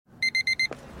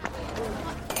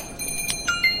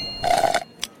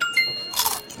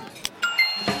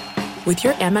With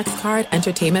your Amex card,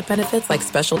 entertainment benefits like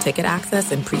special ticket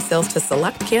access and pre-sales to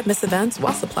select can't-miss events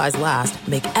while supplies last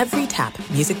make every tap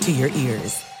music to your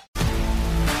ears.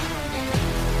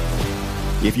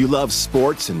 If you love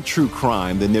sports and true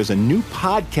crime, then there's a new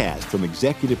podcast from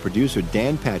executive producer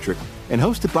Dan Patrick and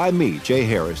hosted by me, Jay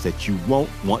Harris, that you won't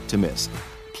want to miss.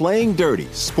 Playing Dirty: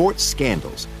 Sports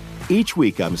Scandals. Each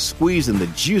week, I'm squeezing the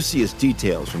juiciest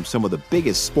details from some of the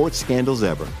biggest sports scandals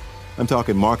ever. I'm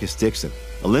talking Marcus Dixon,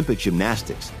 Olympic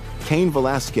gymnastics, Cain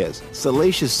Velasquez,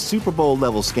 salacious Super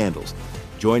Bowl-level scandals.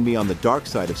 Join me on the dark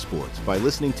side of sports by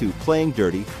listening to Playing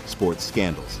Dirty: Sports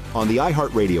Scandals on the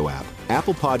iHeartRadio app,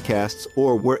 Apple Podcasts,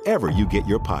 or wherever you get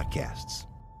your podcasts.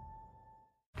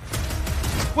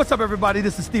 What's up, everybody?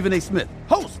 This is Stephen A. Smith,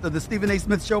 host of the Stephen A.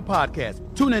 Smith Show podcast.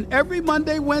 Tune in every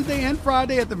Monday, Wednesday, and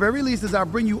Friday at the very least as I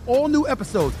bring you all new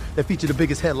episodes that feature the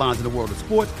biggest headlines in the world of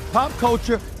sports, pop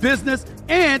culture, business,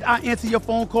 and I answer your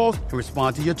phone calls and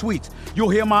respond to your tweets. You'll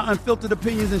hear my unfiltered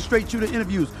opinions and straight-shooter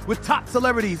interviews with top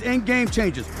celebrities and game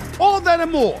changers. All that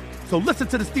and more. So listen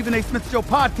to the Stephen A. Smith Show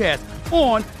podcast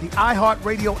on the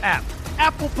iHeartRadio app,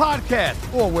 Apple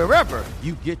Podcasts, or wherever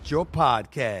you get your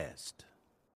podcast.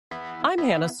 I'm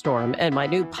Hannah Storm, and my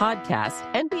new podcast,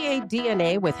 NBA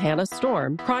DNA with Hannah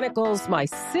Storm, chronicles my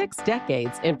 6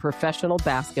 decades in professional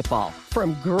basketball.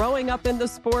 From growing up in the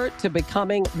sport to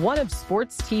becoming one of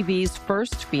sports TV's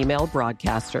first female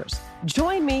broadcasters.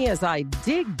 Join me as I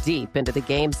dig deep into the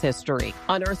game's history,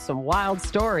 unearth some wild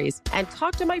stories, and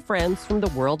talk to my friends from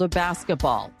the world of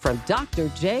basketball, from Dr.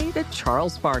 J to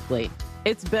Charles Barkley.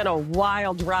 It's been a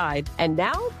wild ride, and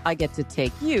now I get to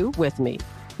take you with me.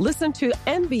 Listen to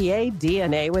NBA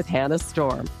DNA with Hannah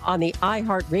Storm on the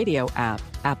iHeartRadio app,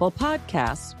 Apple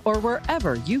Podcasts, or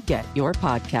wherever you get your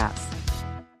podcasts.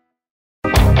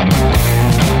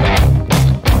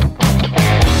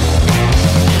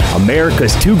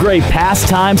 America's two great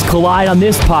pastimes collide on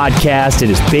this podcast.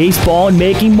 It is baseball and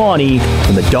making money.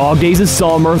 From the dog days of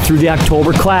summer through the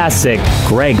October Classic,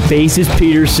 Greg Bases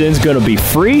Peterson's going to be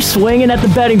free swinging at the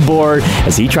betting board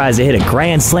as he tries to hit a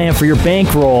grand slam for your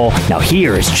bankroll. Now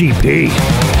here is GP.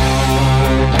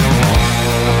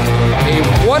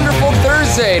 A wonderful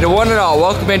Thursday to one and all.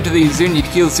 Welcome into the Zuniga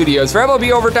Tequila Studios for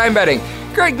MLB Overtime Betting.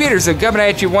 Greg Peterson coming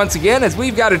at you once again as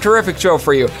we've got a terrific show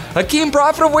for you. Hakeem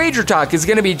Prophet of Wager Talk is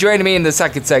going to be joining me in the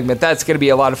second segment. That's going to be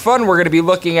a lot of fun. We're going to be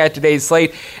looking at today's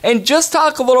slate and just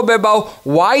talk a little bit about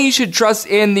why you should trust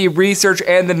in the research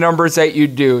and the numbers that you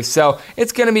do. So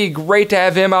it's going to be great to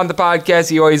have him on the podcast.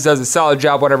 He always does a solid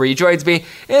job whenever he joins me.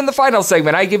 In the final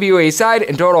segment, I give you a side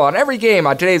and total on every game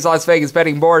on today's Las Vegas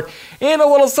betting board and a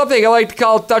little something I like to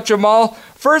call Touch 'em All.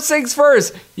 First things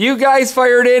first, you guys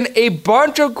fired in a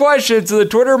bunch of questions to the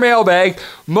Twitter mailbag,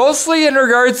 mostly in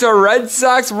regards to Red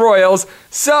Sox Royals.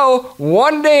 So,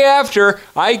 one day after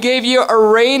I gave you a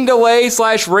rain delay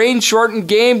 / rain shortened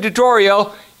game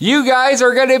tutorial, you guys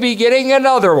are going to be getting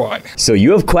another one. So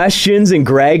you have questions, and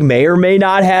Greg may or may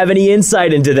not have any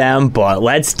insight into them, but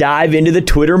let's dive into the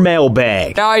Twitter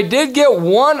mailbag. Now, I did get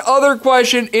one other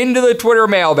question into the Twitter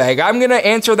mailbag. I'm going to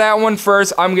answer that one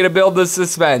first. I'm going to build the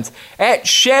suspense. At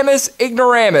Shamus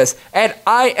Ignoramus, at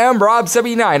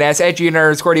IamRob79, asks at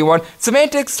G_D1,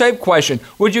 semantics type question.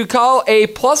 Would you call a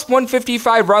plus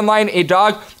 155 run line a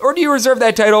dog, or do you reserve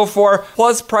that title for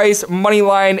plus price money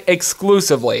line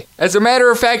exclusively? As a matter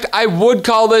of fact, I would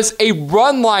call this a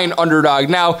run line underdog.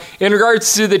 Now, in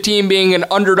regards to the team being an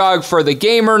underdog for the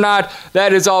game or not,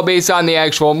 that is all based on the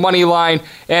actual money line.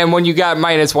 And when you got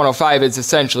minus 105, it's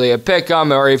essentially a pick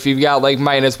 'em. Or if you've got like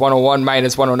minus 101,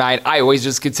 minus 109, I always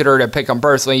just consider it a pick 'em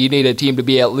personally. You need a team to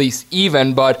be at least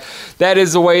even, but that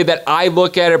is the way that I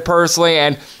look at it personally.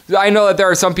 And I know that there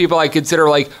are some people I consider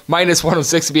like minus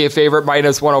 106 to be a favorite,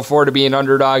 minus 104 to be an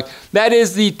underdog. That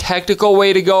is the technical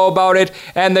way to go about it,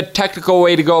 and the technical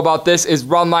way to go about this is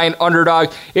run line underdog.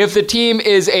 If the team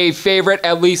is a favorite,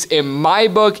 at least in my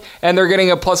book, and they're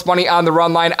getting a plus money on the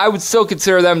run line, I would still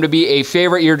consider them to be a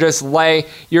favorite. You're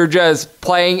just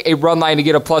playing a run line to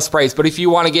get a plus price. But if you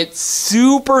want to get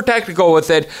super technical with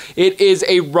it, it is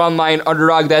a run line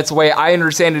underdog. That's the way I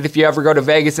understand it. If you ever go to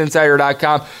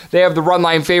VegasInsider.com, they have the run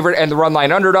line favorite and the run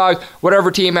line underdog. Whatever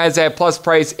team has that plus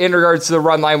price in regards to the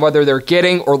run line, whether they're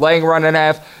getting or laying run and a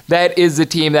half, that is the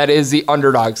team that is the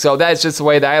underdog. So that's just the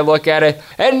way that I look at it.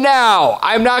 And now,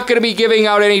 I'm not going to be giving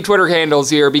out any Twitter handles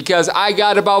here because I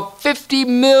got about 50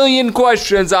 million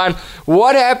questions on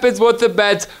what happens with the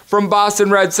bets from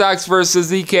Boston Red Sox versus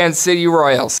the Kansas City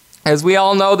Royals. As we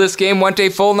all know, this game went a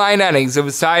full 9 innings. It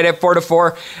was tied at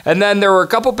 4-4, and then there were a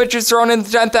couple pitches thrown in the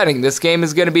 10th inning. This game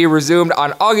is going to be resumed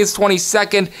on August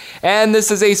 22nd, and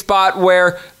this is a spot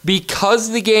where,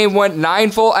 because the game went 9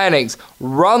 full innings,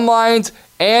 run lines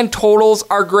and totals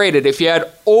are graded. If you had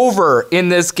over in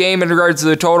this game in regards to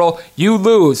the total, you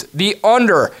lose. The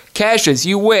under cashes,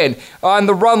 you win. On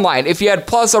the run line, if you had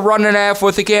plus a run and a half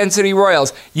with the Kansas City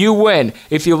Royals, you win.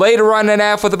 If you laid a run and a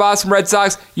half with the Boston Red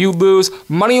Sox, you lose.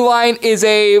 Money line is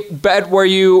a bet where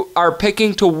you are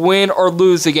picking to win or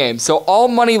lose the game. So all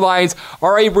money lines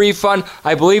are a refund.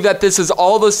 I believe that this is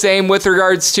all the same with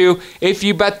regards to if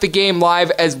you bet the game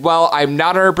live as well. I'm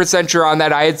not 100% sure on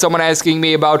that. I had someone asking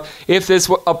me about if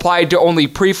this applied to only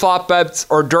pre-flop bets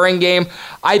or during game.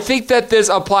 I think that this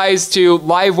applies to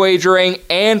live wagering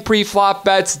and pre-flop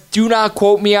bets. Do not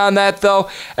quote me on that though.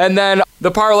 And then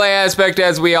the parlay aspect,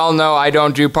 as we all know, I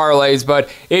don't do parlays, but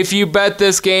if you bet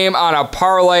this game on a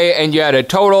parlay and you had a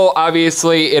total,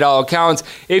 obviously it all counts.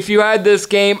 If you had this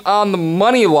game on the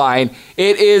money line,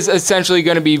 it is essentially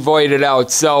going to be voided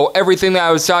out. So everything that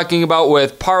I was talking about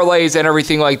with parlays and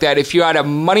everything like that, if you had a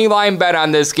money line bet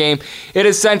on this game, it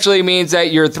essentially means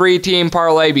that your 3-team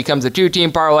parlay becomes a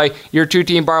 2-team parlay, your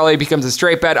 2-team parlay becomes a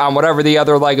straight bet on whatever the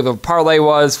other leg of the parlay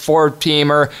was,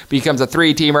 4-teamer becomes a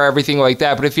 3-teamer, everything like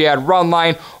that. But if you had run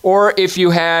line or if you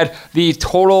had the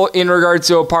total in regards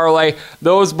to a parlay,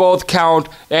 those both count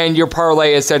and your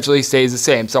parlay essentially stays the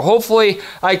same. So hopefully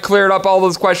I cleared up all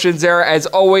those questions there. As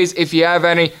always, if you have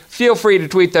any, feel free to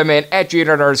tweet them in at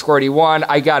 @Gino_81.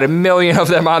 I got a million of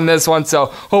them on this one, so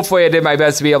hopefully I did my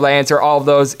best to be able to answer all of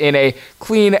those in a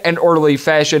clean and orderly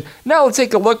fashion. Now let's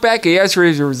take a look back at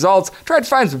yesterday's results, try to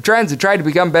find some trends, and try to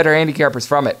become better handicappers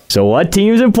from it. So what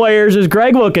teams and players is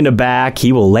Greg looking to back?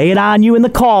 He will lay it on you in the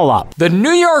call-up. The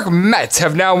New York Mets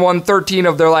have now won 13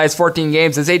 of their last 14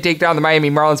 games as they take down the Miami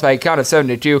Marlins by a count of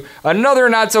 7-2. Another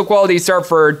not-so-quality start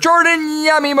for Jordan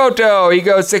Yamamoto. He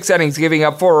goes 6 innings, giving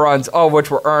up 4 runs, all of which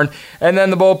were earned. And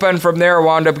then the bullpen from there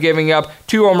wound up giving up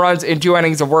 2 home runs in 2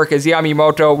 innings of work as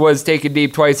Yamamoto was taken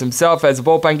deep twice himself as the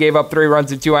bullpen gave up 3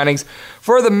 runs in 2 innings.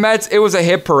 For the Mets, it was a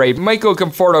hit parade. Michael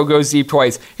Conforto goes deep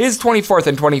twice, his 24th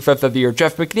and 25th of the year.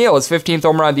 Jeff McNeil, his 15th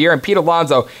home run of the year, and Pete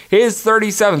Alonso, his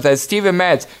 37th, as Steven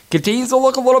Matz continues to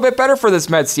look a little bit better for this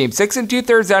Mets team. 6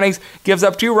 2/3 innings, gives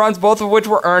up 2 runs, both of which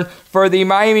were earned. For the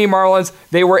Miami Marlins,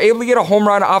 they were able to get a home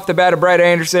run off the bat of Brad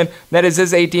Anderson. That is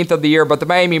his 18th of the year, but the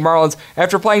Miami Marlins,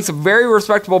 after playing some very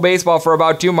respectable baseball for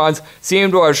about 2 months, seem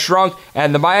to have shrunk,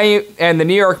 and the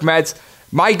New York Mets,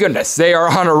 my goodness, they are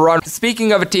on a run.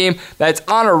 Speaking of a team that's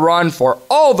on a run for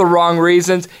all the wrong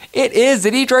reasons, it is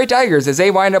the Detroit Tigers as they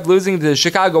wind up losing to the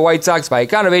Chicago White Sox by a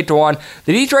count of 8-1.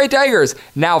 The Detroit Tigers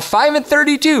now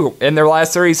 5-32 in their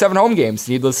last 37 home games.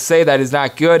 Needless to say, that is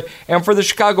not good. And for the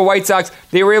Chicago White Sox,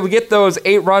 they were able to get those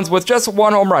 8 runs with just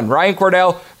 1 home run. Ryan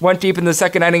Cordell went deep in the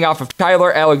second inning off of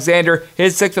Tyler Alexander,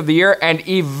 his 6th of the year, and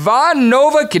Ivan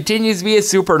Nova continues to be a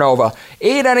supernova.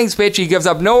 8 innings pitched, he gives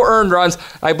up no earned runs.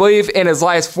 I believe in his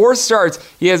last 4 starts,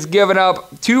 he has given up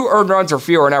 2 earned runs or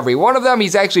fewer in every one of them.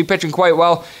 He's actually pitching quite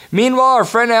well. Meanwhile, our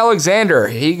friend Alexander,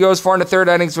 he goes 4 1/3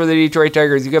 innings for the Detroit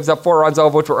Tigers. He gives up 4 runs, all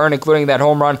of which were earned, including that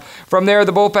home run. From there,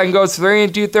 the bullpen goes 3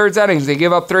 2/3 innings. They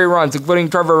give up 3 runs, including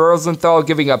Trevor Rosenthal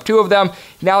giving up 2 of them.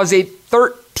 Now is a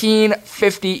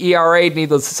 13.50 ERA.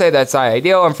 Needless to say, that's not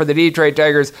ideal. And for the Detroit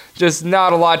Tigers, just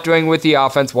not a lot doing with the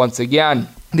offense once again.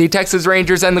 The Texas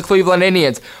Rangers and the Cleveland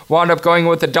Indians wound up going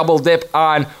with a double dip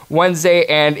on Wednesday,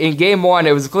 and in Game 1,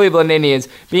 it was the Cleveland Indians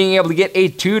being able to get a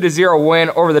 2-0 win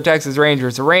over the Texas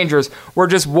Rangers. The Rangers were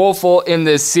just woeful in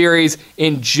this series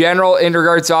in general in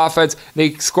regards to offense.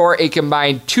 They score a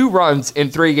combined 2 runs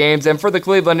in 3 games, and for the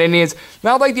Cleveland Indians,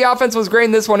 not like the offense was great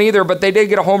in this one either, but they did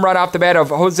get a home run off the bat of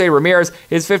Jose Ramirez,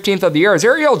 his 15th of the year. As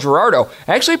Ariel Gerardo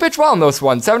actually pitched well in this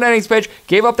one. 7 innings pitched,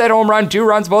 gave up that home run, 2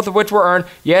 runs, both of which were earned.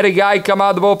 You had a guy come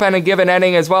out of the bullpen and give an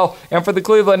inning as well. And for the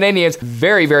Cleveland Indians,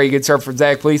 very, very good start for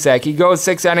Zach Plesac. He goes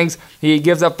 6 innings. He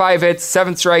gives up 5 hits,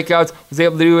 7 strikeouts, was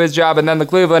able to do his job. And then the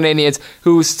Cleveland Indians,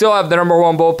 who still have the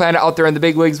 #1 bullpen out there in the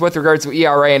big leagues with regards to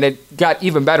ERA, and it got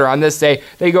even better on this day.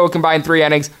 They go combined 3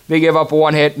 innings. They give up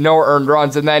 1 hit, no earned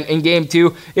runs. And then in Game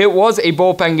 2, it was a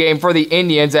bullpen game for the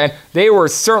Indians, and they were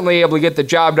certainly able to get the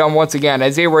job done once again,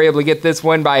 as they were able to get this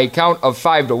win by a count of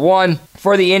 5-1.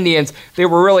 For the Indians, they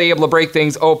were really able to break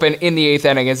things open in the 8th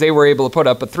inning as they were able to put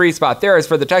up a 3 spot there. As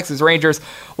for the Texas Rangers,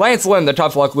 Lance Lynn, the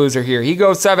tough luck loser here. He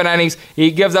goes 7 innings.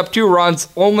 He gives up 2 runs,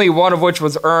 only 1 of which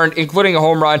was earned, including a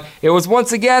home run. It was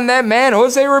once again that man,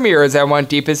 Jose Ramirez, that went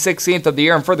deep, his 16th of the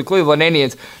year. And for the Cleveland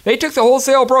Indians, they took the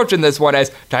wholesale approach in this one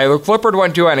as Tyler Clippard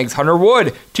went 2 innings. Hunter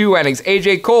Wood, 2 2 innings.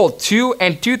 A.J. Cole, 2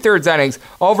 2/3 innings.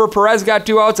 Oliver Perez got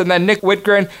 2 outs, and then Nick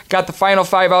Whitgren got the final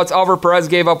 5 outs. Oliver Perez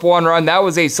gave up 1 run. That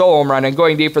was a solo home run, and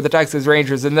going deep for the Texas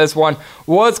Rangers in this one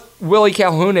was Willie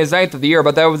Calhoun, his 9th of the year,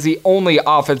 but that was the only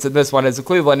offense in this one as the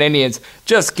Cleveland Indians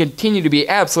just continue to be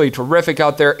absolutely terrific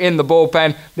out there in the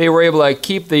bullpen. They were able to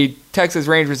keep the Texas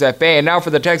Rangers at bay. And now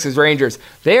for the Texas Rangers,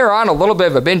 they are on a little bit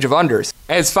of a binge of unders,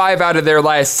 as 5 out of their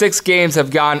last 6 games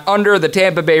have gone under. The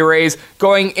Tampa Bay Rays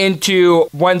going into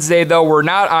Wednesday, though, were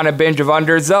not on a binge of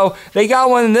unders, though they got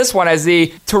one in this one as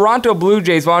the Toronto Blue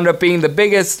Jays wound up being the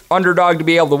biggest underdog to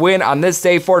be able to win on this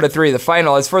day, 4-3 the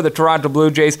final. As for the Toronto Blue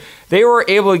Jays, they were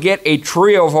able to get a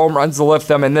trio of home runs to lift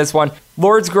them in this one.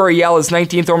 Lourdes Gurriel is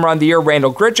 19th home run of the year.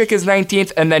 Randall Grichuk is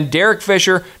 19th. And then Derek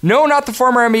Fisher, no, not the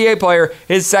former NBA player,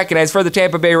 is second. As for the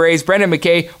Tampa Bay Rays, Brendan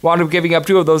McKay wound up giving up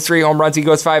 2 of those 3 home runs. He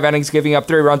goes 5 innings, giving up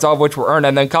 3 runs, all of which were earned.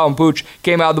 And then Colin Pooch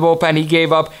came out of the bullpen. He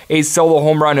gave up a solo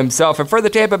home run himself. And for the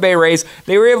Tampa Bay Rays,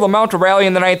 they were able to mount a rally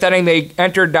in the 9th inning. They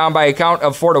entered down by a count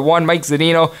of 4-1. Mike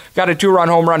Zunino got a 2-run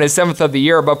home run, his 7th of the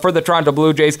year. But for the Toronto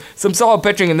Blue Jays, some solid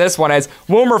pitching in this one as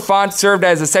Wilmer Font served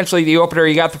as essentially the opener.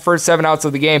 He got the first 7 outs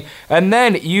of the game. And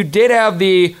then you did have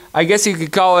the, I guess you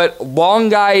could call it, long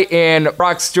guy in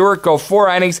Brock Stewart go 4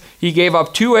 innings. He gave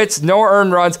up 2 hits, no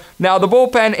earned runs. Now the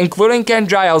bullpen, including Ken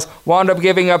Giles, wound up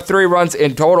giving up 3 runs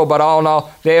in total, but all in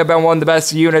all, they have been one of the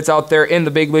best units out there in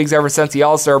the big leagues ever since the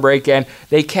All-Star break, and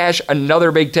they cash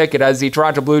another big ticket as the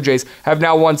Toronto Blue Jays have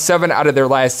now won 7 out of their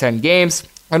last 10 games.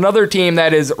 Another team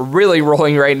that is really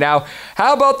rolling right now,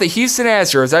 how about the Houston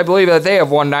Astros? I believe that they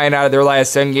have won 9 out of their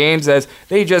last 10 games as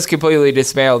they just completely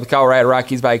dismantled the Colorado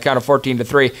Rockies by a count of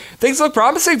 14-3. Things look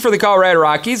promising for the Colorado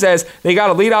Rockies as they got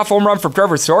a leadoff home run from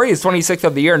Trevor Story, his 26th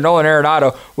of the year. Nolan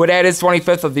Arenado would add his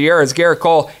 25th of the year as Garrett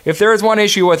Cole. If there is one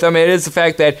issue with him, it is the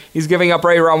fact that he's giving up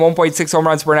right around 1.6 home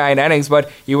runs per 9 innings,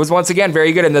 but he was once again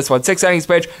very good in this one. 6 innings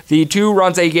pitched. The 2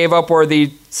 runs that he gave up were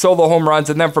the solo home runs,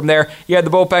 and then from there, you had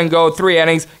the bullpen go 3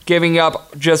 innings, giving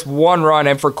up just 1 run.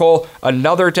 And for Cole,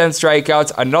 another 10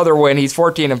 strikeouts, another win. He's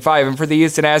 14-5. And for the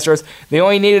Houston Astros, they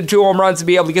only needed 2 home runs to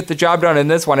be able to get the job done in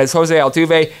this one, as Jose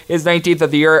Altuve is 19th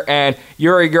of the year and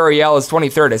Yuri Gurriel is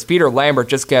 23rd, as Peter Lambert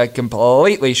just got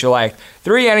completely shellacked.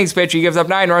 3 innings pitched, he gives up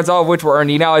 9 runs, all of which were earned.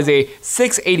 He now has a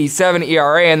 6.87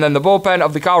 ERA. And then the bullpen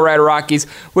of the Colorado Rockies,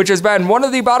 which has been one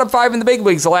of the bottom 5 in the big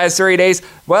leagues the last 30 days,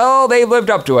 well, they lived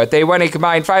up to it. They went a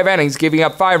combined 5 innings, giving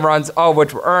up 5 runs, all of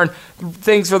which were earned.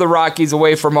 Things for the Rockies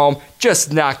away from home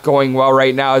just not going well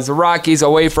right now, as the Rockies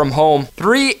away from home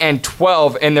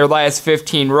 3-12 in their last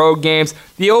 15 road games.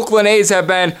 The Oakland A's have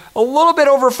been a little bit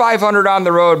over 500 on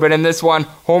the road, but in this one,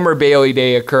 Homer Bailey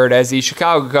Day occurred as the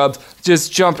Chicago Cubs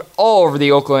just jumped all over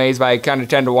the Oakland A's by a count of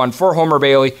 10-1 for Homer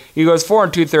Bailey. He goes 4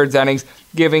 2/3 innings,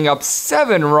 giving up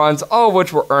 7 runs, all of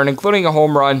which were earned, including a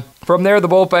home run. From there, the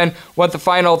bullpen went the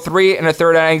final 3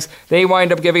 1/3 innings. They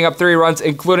wind up giving up 3 runs,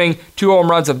 including 2 home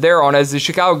runs of their own, as the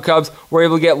Chicago Cubs were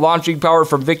able to get launching power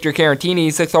from Victor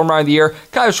Caratini, 6th home run of the year.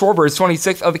 Kyle Schwarber is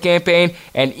 26th of the campaign,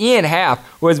 and Ian Happ,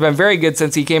 who has been very good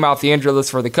since he came off the injury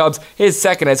list for the Cubs, his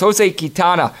second, as Jose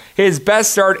Quintana, his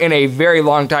best start in a very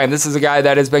long time. This is a guy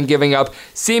that has been giving up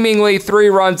seemingly 3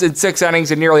 runs in 6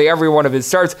 innings in nearly every one of his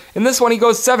starts. In this one, he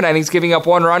goes 7 innings, giving up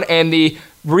 1 run, and the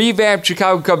revamped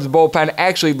Chicago Cubs bullpen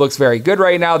actually looks very good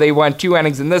right now. They went 2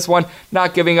 innings in this one,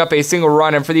 not giving up a single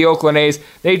run. And for the Oakland A's,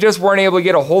 they just weren't able to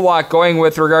get a whole lot going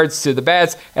with regards to the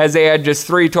bats, as they had just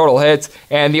 3 total hits.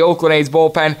 And the Oakland A's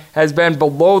bullpen has been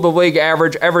below the league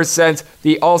average ever since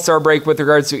the All-Star break with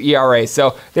regards to ERA.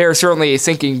 So they are certainly a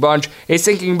sinking bunch. A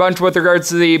sinking bunch with regards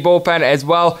to the bullpen as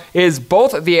well is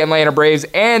both the Atlanta Braves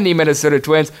and the Minnesota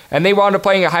Twins. And they wound up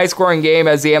playing a high-scoring game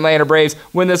as the Atlanta Braves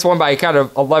win this one by a count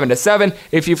of 11-7.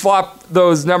 If you flop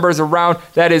those numbers around,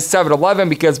 that is 7-11,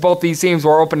 because both these teams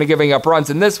were open to giving up runs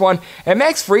in this one. And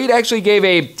Max Fried actually gave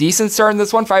a decent start in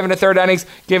this one, 5 1/3 innings,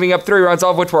 giving up 3 runs,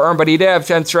 all of which were earned, but he did have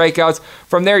 10 strikeouts.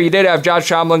 From there, you did have Josh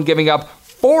Tomlin giving up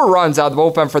 4 runs out of the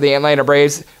bullpen for the Atlanta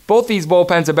Braves. Both these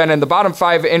bullpens have been in the bottom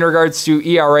 5 in regards to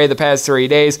ERA the past 3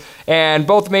 days, and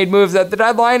both made moves at the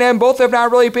deadline, and both have not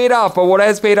really paid off. But what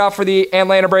has paid off for the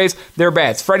Atlanta Braves, their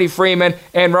bats. Freddie Freeman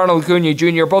and Ronald Acuna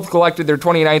Jr. both collected their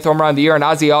 29th home run of the year, and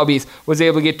Ozzie Albies was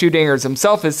able to get 2 dingers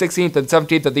himself, his 16th and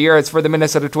 17th of the year. As for the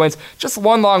Minnesota Twins, just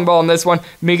 1 long ball in this one.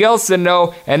 Miguel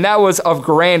Sano, and that was of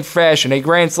grand fashion, a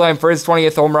grand slam for his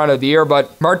 20th home run of the year.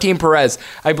 But Martin Perez,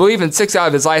 I believe in 6 out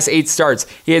of his last 8 starts,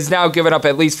 He has now given up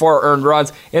at least 4 earned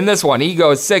runs. In this one, he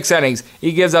goes 6 innings.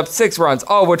 He gives up 6 runs,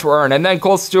 all of which were earned. And then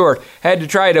Cole Stewart had to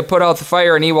try to put out the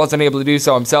fire, and he wasn't able to do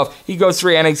so himself. He goes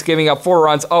 3 innings, giving up 4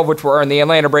 runs, all of which were earned. The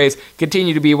Atlanta Braves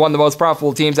continue to be one of the most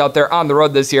profitable teams out there on the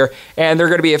road this year, and they're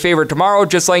going to be a favorite tomorrow.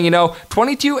 Just letting you know,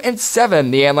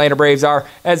 22-7 the Atlanta Braves are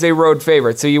as a road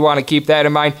favorite. So you want to keep that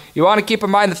in mind. You want to keep in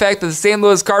mind the fact that the St.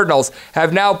 Louis Cardinals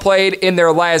have now played in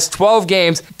their last 12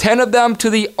 games, 10 of them to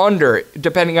the under,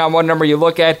 depending on what number you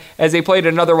look at, as they played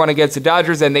another one against the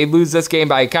Dodgers, and they lose this game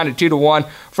by a count of 2-1.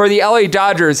 For the LA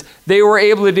Dodgers, they were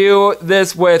able to do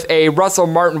this with a Russell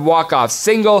Martin walk-off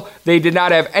single. They did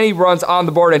not have any runs on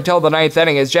the board until the 9th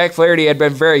inning, as Jack Flaherty had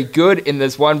been very good in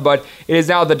this one, but it is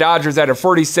now the Dodgers at a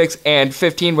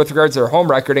 46-15 with regards to their home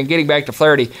record. And getting back to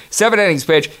Flaherty, 7 innings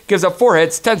pitch, gives up 4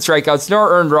 hits, 10 strikeouts, no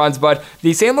earned runs, but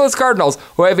the St. Louis Cardinals,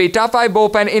 who have a top 5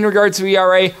 bullpen in regards to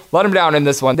ERA, let them down in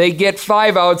this one. They get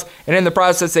 5 outs, and in the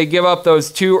process, they give up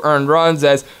those 2 earned runs,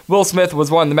 as Will Smith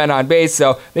was one of the men on base,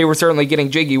 so they were certainly getting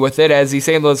jiggy with it, as the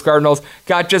St. Louis Cardinals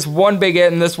got just 1 big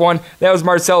hit in this one. That was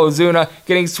Marcell Ozuna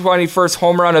getting his 21st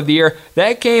home run of the year.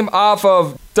 That came off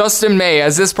of Dustin May,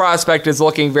 as this prospect is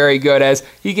looking very good, as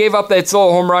he gave up that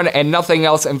solo home run and nothing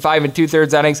else in 5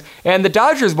 2/3 innings. And the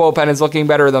Dodgers bullpen is looking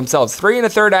better themselves. 3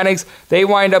 1/3 innings, they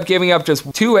wind up giving up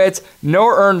just 2 hits, no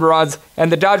earned runs,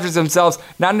 and the Dodgers themselves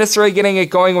not necessarily getting it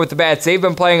going with the bats. They've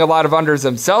been playing a lot of unders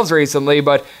themselves recently,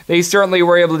 but they certainly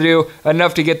were able to do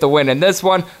enough to get the win in this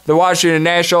one. The Washington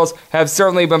Nationals have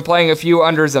certainly been playing a few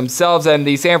unders themselves, and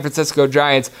the San Francisco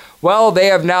Giants, well, they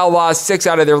have now lost 6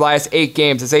 out of their last 8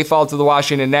 games as they fall to the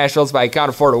Washington Nationals by a count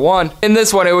of 4-1. In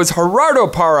this one, it was Gerardo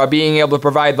Parra being able to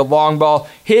provide the long ball.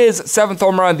 His 7th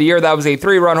home run of the year, that was a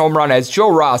 3-run home run, as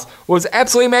Joe Ross was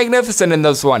absolutely magnificent in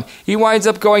this one. He winds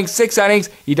up going 6 innings.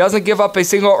 He doesn't give up a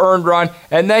single earned run.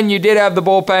 And then you did have the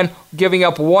bullpen giving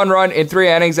up 1 run in 3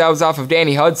 innings. That was off of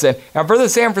Danny Hudson. And for the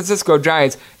San Francisco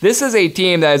Giants, this is a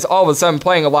team that is all of a sudden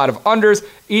playing a lot of unders.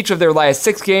 Each of their last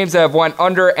 6 games have went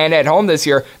under, and at home this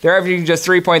year, they're averaging just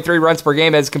 3.3 runs per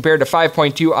game as compared to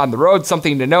 5.2 on the road,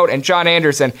 something to note. And Sean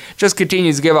Anderson just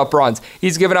continues to give up runs.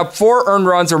 He's given up 4 earned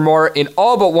runs or more in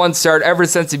all but 1 start ever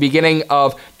since the beginning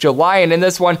of July, and in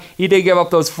this one, he did give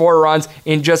up those 4 runs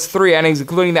in just 3 innings,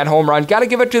 including that home run. Got to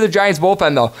give it to the Giants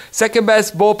bullpen, though. Second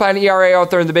best bullpen ERA out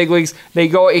there in the big leagues. They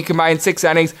go a combined 6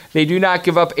 innings. They do not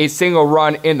give up a single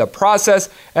run in the process.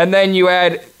 And then you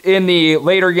add in the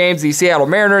later games, the Seattle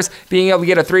Mariners being able to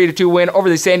get a 3-2 win over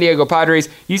the San Diego Padres.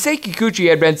 Yusei Kikuchi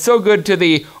had been so good to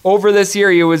the over this year.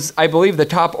 He was, I believe, the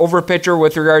top over pitcher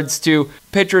with regards to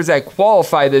pitchers that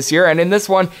qualify this year, and in this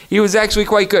one, he was actually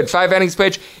quite good. 5 innings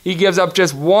pitch, he gives up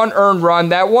just 1 earned run.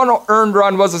 That 1 earned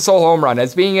run was a sole home run,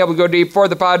 as being able to go deep for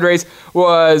the Padres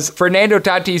was Fernando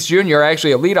Tatis Jr.,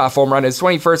 actually a leadoff home run, his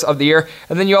 21st of the year.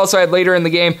 And then you also had later in the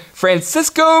game,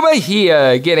 Francisco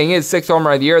Mejia getting his 6th home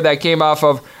run of the year. That came off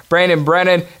of Brandon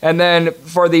Brennan. And then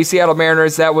for the Seattle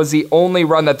Mariners, that was the only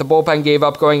run that the bullpen gave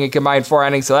up, going in combined 4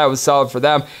 innings, so that was solid for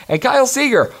them. And Kyle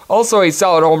Seager, also a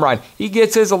solid home run. He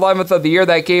gets his 11th of the year.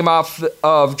 That came off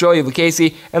of Joey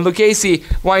Lucchesi. And Lucchesi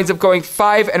winds up going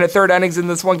 5 1/3 innings in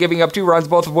this one, giving up 2 runs,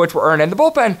 both of which were earned. And the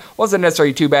bullpen wasn't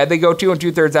necessarily too bad. They go 2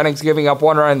 2/3 innings, giving up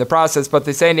 1 run in the process. But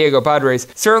the San Diego Padres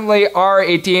certainly are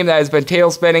a team that has been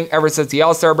tail spinning ever since the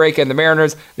All-Star break. And the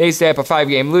Mariners, they stay up a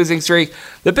 5-game losing streak.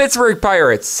 The Pittsburgh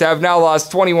Pirates have now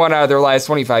lost 21 out of their last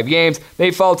 25 games.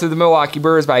 They fall to the Milwaukee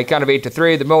Brewers by a count of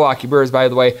 8-3. The Milwaukee Brewers, by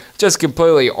the way, just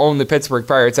completely own the Pittsburgh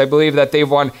Pirates. I believe that they've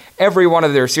won every one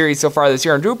of their series so far this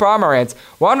year. And Drew Pomeranz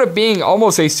wound up being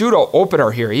almost a pseudo-opener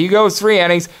here. He goes 3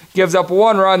 innings, gives up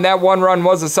 1 run. That 1 run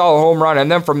was a solid home run.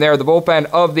 And then from there, the bullpen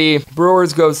of the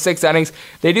Brewers goes 6 innings.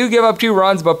 They do give up 2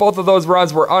 runs, but both of those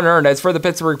runs were unearned. As for the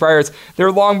Pittsburgh Pirates,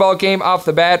 their long ball came off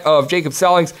the bat of Jacob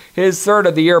Stallings, his 3rd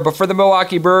of the year. But for the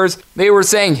Milwaukee Brewers, they were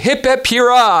saying hip hip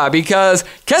hurrah, because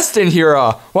Keston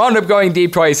Hiura wound up going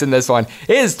deep twice in this one.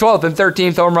 His 12th and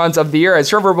 13th home runs of the year, as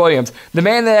Trevor Williams, the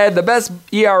man that had the best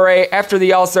ERA after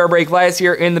the All-Star break last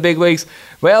year in the big leagues,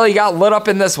 well, he got lit up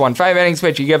in this one. 5 innings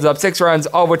pitch, he gives up 6 runs,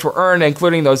 all of which were earned,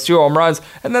 including those 2 home runs.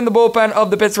 And then the bullpen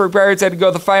of the Pittsburgh Pirates had to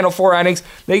go the final 4 innings.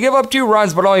 They give up 2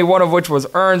 runs, but only 1 of which was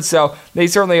earned, so they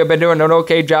certainly have been doing an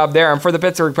okay job there. And for the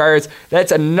Pittsburgh Pirates,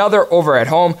 that's another over at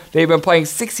home. They've been playing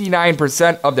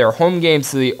 69% of their home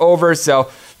games to the over, so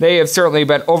they have certainly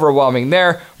been overwhelming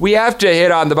there. We have to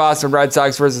hit on the Boston Red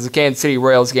Sox versus the Kansas City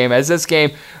Royals game, as this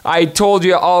game, I told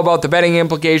you all about the betting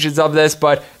implications of this,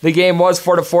 but the game was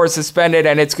 4-4 suspended,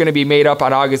 and it's going to be made up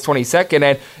on August 22nd.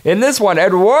 And in this one,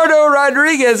 Eduardo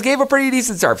Rodriguez gave a pretty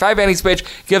decent start. 5 innings pitch,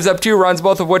 gives up 2 runs,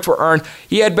 both of which were earned.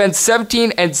 He had been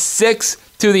 17-6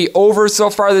 to the over so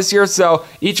far this year, so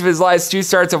each of his last 2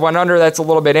 starts have went under. That's a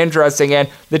little bit interesting, and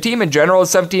the team in general is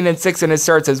 17-6 in his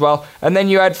starts as well. And then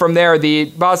you add from there the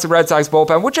Boston Red Sox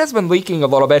bullpen, which has been leaking a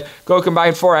little bit, go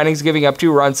combined 4 innings, giving up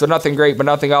 2 runs, so nothing great, but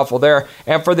nothing awful there.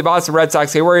 And for the Boston Red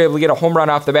Sox, they were able to get a home run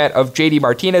off the bat of J.D.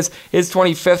 Martinez, his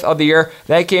 25th of the year.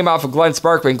 That came off of Glenn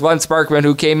Sparkman,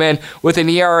 who came in with an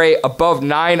ERA above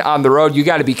 9 on the road. You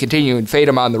got to be continuing to fade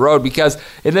him on the road, because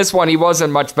in this one, he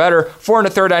wasn't much better. 4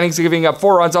 1/3 innings, giving up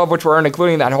 4 runs, all of which were earned,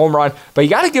 including that home run. But you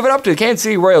got to give it up to the Kansas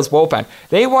City Royals bullpen.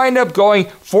 They wind up going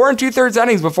 4 2/3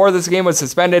 innings before this game was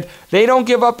suspended. They don't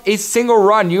give up a single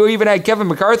run. You even had Kevin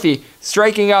McCarthy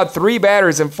striking out 3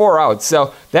 batters and 4 outs.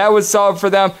 So that was solid for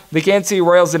them. The Kansas City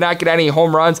Royals did not get any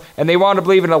home runs, and they wound up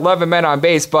leaving 11 men on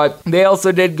base, but they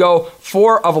also did go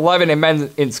 4 of 11 in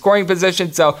men in scoring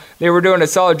position, so they were doing a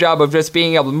solid job of just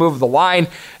being able to move the line.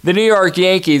 The New York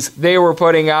Yankees, they were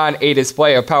putting on a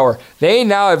display of power. They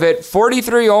now have hit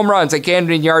 43 home runs at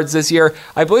Camden Yards this year.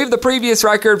 I believe the previous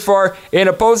record for an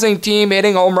opposing team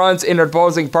hitting home runs in an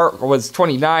opposing park was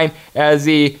 29, as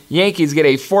the Yankees get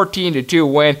a 14-2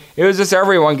 win. It was just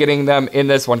everyone getting them in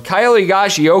this one. Kyle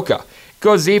Higashioka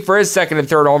goes deep for his 2nd and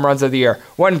 3rd home runs of the year.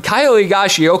 When Kyle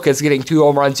Higashioka is getting 2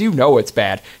 home runs, you know it's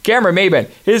bad. Cameron Maybin,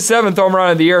 his 7th home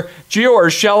run of the year. Gio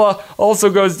Urshela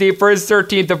also goes deep for his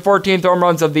 13th and 14th home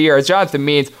runs of the year. As Jonathan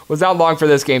Means was not long for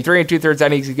this game. 3 2/3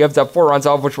 innings, he gives up 4 runs,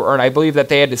 all of which were earned. I believe that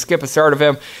they had to skip a start of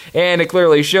him, and it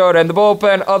clearly showed. And the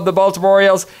bullpen of the Baltimore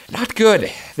Orioles, not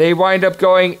good. They wind up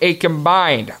going a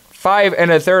combined 5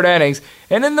 1/3 innings,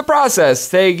 and in the process,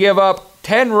 they give up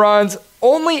 10 runs,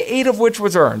 only 8 of which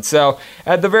was earned. So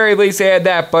at the very least, they had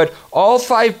that. But all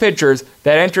 5 pitchers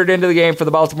that entered into the game for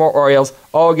the Baltimore Orioles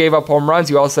all gave up home runs.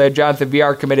 You also had Jonathan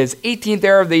Villar commit his 18th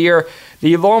error of the year.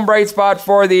 The lone bright spot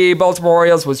for the Baltimore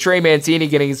Orioles was Trey Mancini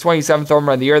getting his 27th home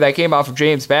run of the year. That came off of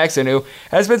James Paxton, who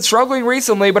has been struggling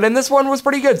recently, but in this one was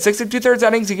pretty good. 6 2/3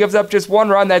 innings, he gives up just 1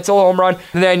 run. That's a home run.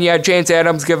 And then you had Chance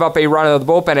Adams give up a run of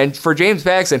the bullpen. And for James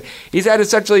Paxton, he's had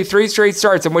essentially 3 straight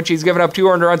starts in which he's given up 2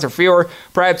 earned runs or fewer.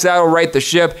 Perhaps that'll right the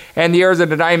ship. And the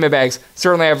Arizona Diamondbacks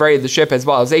certainly have righted the ship as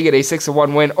well, as they get a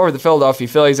 6-1 win over the Philadelphia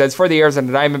Phillies. As for the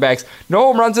Arizona Diamondbacks, no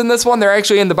home runs in this one. They're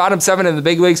actually in the bottom 7 in the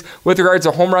big leagues with regards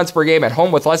to home runs per game at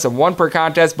home, with less than 1 per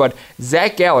contest. But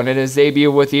Zach Gallen in his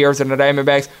debut with the Arizona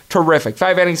Diamondbacks, terrific.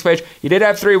 5 innings pitched. He did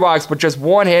have 3 walks, but just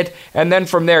 1 hit. And then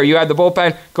from there, you had the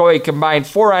bullpen go a combined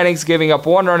 4 innings, giving up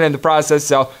 1 run in the process.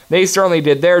 So they certainly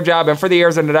did their job. And for the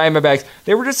Arizona Diamondbacks,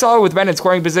 they were just solid with men in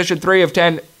scoring position, 3 of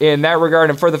 10 in that regard.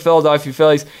 And for the Philadelphia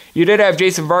Phillies, you did have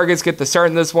Jason Vargas get the start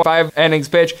in this one. 5 innings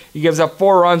pitched. He gives up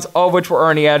 4 runs, all of which were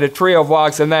earned. He had a trio of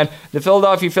walks. And then the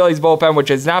Philadelphia Phillies bullpen, which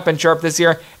has not been sharp this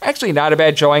year, actually not a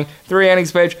bad showing. 3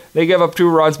 innings pitched. They give up 2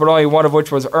 runs, but only 1 of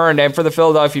which was earned. And for the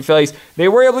Philadelphia Phillies, they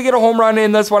were able to get a home run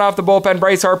in this one off the bullpen.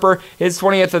 Bryce Harper, his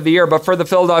 20th of the year. But for the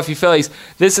Philadelphia Phillies,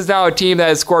 this is now a team that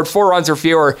has scored 4 runs or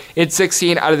fewer in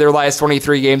 16 out of their last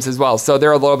 23 games as well. So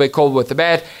they're a little bit cold with the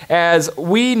bat, as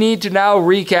we need to now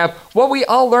recap what we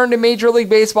all learned in Major League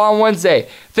Baseball on Wednesday.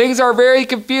 Things are very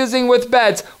confusing with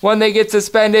bets when they get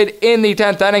suspended in the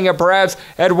 10th inning, and perhaps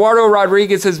Eduardo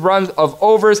Rodriguez's run of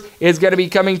overs is going to be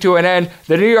coming to an end.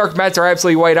 The New York Mets are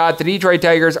absolutely white hot. The Detroit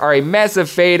Tigers are a massive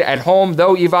fade at home,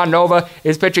 though Ivan Nova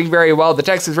is pitching very well. The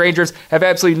Texas Rangers have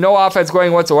absolutely no offense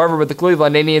going whatsoever, but the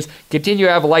Cleveland Indians continue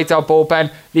to have a lights-out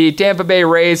bullpen. The Tampa Bay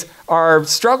Rays are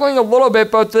struggling a little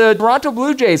bit, but the Toronto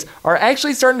Blue Jays are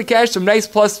actually starting to cash some nice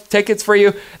plus tickets for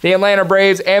you. The Atlanta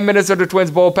Braves and Minnesota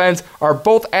Twins bullpens are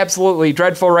both absolutely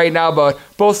dreadful right now, but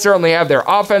both certainly have their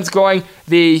offense going.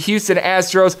 The Houston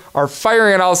Astros are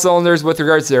firing on all cylinders with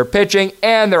regards to their pitching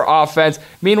and their offense.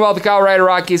 Meanwhile, the Colorado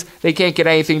Rockies, they can't get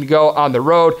anything to go on the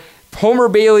road. Homer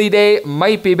Bailey Day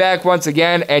might be back once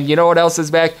again, and you know what else is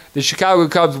back? The Chicago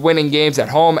Cubs winning games at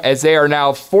home, as they are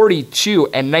now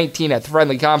 42-19 at the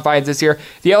friendly confines this year.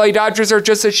 The LA Dodgers are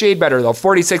just a shade better, though,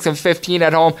 46-15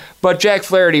 at home, but Jack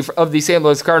Flaherty of the St.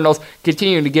 Louis Cardinals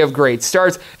continuing to give great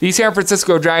starts. The San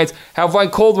Francisco Giants have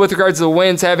went cold with regards to the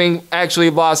wins, having actually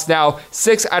lost now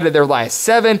 6 out of their last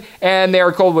 7, and they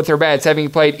are cold with their bats, having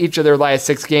played each of their last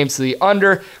 6 games to the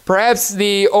under. Perhaps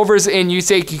the overs in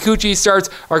Yusei Kikuchi starts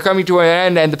are coming to an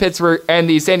end, and the Pittsburgh and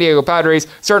the San Diego Padres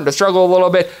starting to struggle a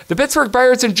little bit. The Pittsburgh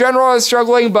Pirates in general are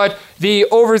struggling, but the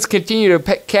overs continue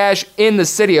to cash in the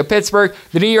city of Pittsburgh.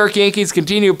 The New York Yankees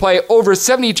continue to play over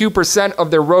 72% of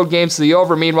their road games to the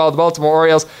over. Meanwhile, the Baltimore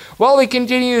Orioles, well, they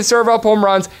continue to serve up home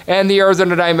runs, and the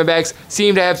Arizona Diamondbacks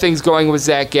seem to have things going with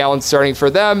Zach Gallen starting for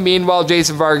them. Meanwhile,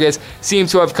 Jason Vargas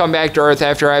seems to have come back to earth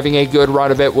after having a good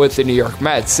run of it with the New York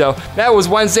Mets. So that was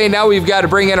Wednesday. Now we've got to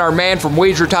bring in our man from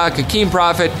Wager Talk, Hakeem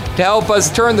Profit. to help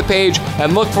us turn the page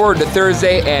and look forward to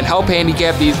Thursday and help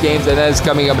handicap these games. And that is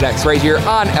coming up next right here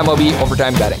on MLB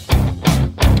Overtime Betting.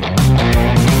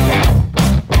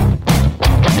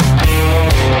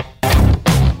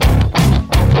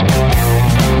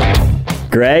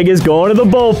 Greg is going to the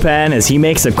bullpen as he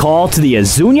makes a call to the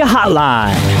Azuña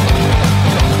hotline.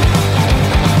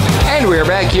 And we're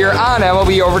back here on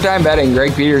MLB Overtime Betting.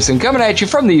 Greg Peterson coming at you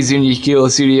from the Azuña Tequila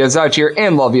Studios out here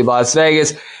in lovely Las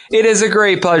Vegas. It is a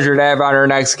great pleasure to have on our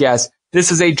next guest.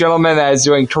 This is a gentleman that is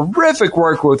doing terrific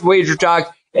work with Wager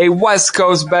Talk, a West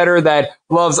Coast bettor that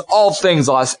loves all things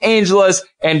Los Angeles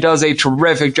and does a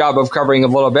terrific job of covering a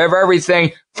little bit of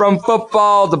everything from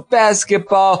football to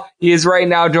basketball. He is right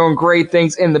now doing great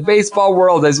things in the baseball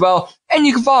world as well. And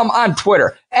you can follow him on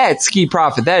Twitter at Ski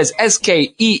Profit. That is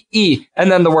SKEE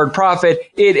and then the word profit.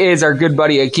 It is our good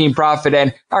buddy Akeem Profit.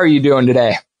 And how are you doing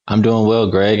today? I'm doing well,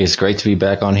 Greg. It's great to be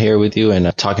back on here with you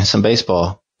and talking some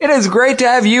baseball. It is great to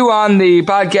have you on the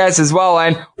podcast as well.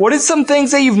 And what is some things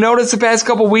that you've noticed the past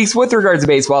couple weeks with regards to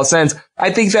baseball? Since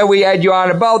I think that we had you on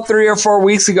about 3 or 4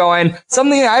 weeks ago, and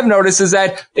something that I've noticed is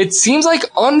that it seems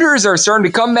like unders are starting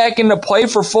to come back into play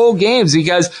for full games,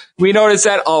 because we noticed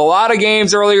that a lot of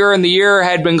games earlier in the year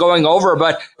had been going over,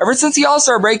 but ever since the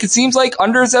All-Star break, it seems like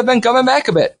unders have been coming back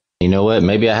a bit. You know what?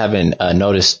 Maybe I haven't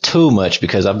noticed too much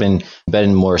because I've been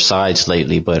betting more sides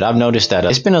lately, but I've noticed that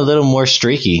it's been a little more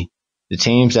streaky. The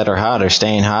teams that are hot are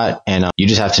staying hot, and you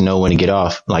just have to know when to get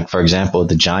off. Like, for example,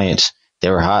 the Giants, they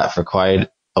were hot for quite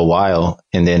a while,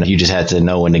 and then you just had to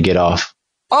know when to get off.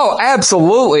 Oh,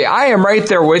 absolutely. I am right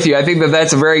there with you. I think that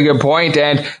that's a very good point,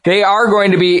 and they are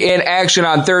going to be in action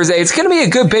on Thursday. It's going to be a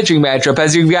good pitching matchup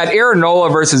as you've got Aaron Nola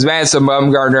versus Madison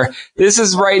Bumgarner. This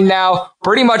is right now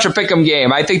pretty much a pick'em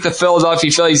game. I think the Philadelphia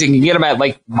Phillies, you can get them at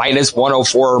like minus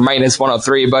 104 or minus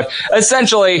 103, but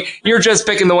essentially you're just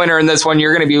picking the winner in this one.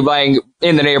 You're going to be laying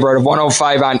in the neighborhood of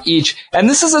 105 on each. And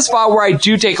this is a spot where I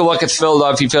do take a look at the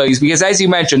Philadelphia Phillies because, as you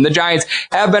mentioned, the Giants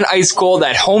have been ice cold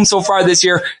at home so far this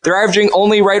year. They're averaging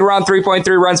only right around 3.3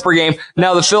 runs per game.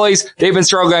 Now the Phillies, they've been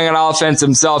struggling on offense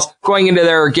themselves. Going into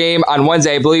their game on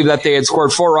Wednesday, I believe that they had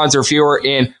scored 4 runs or fewer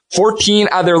in 14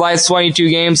 out of their last 22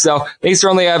 games. So they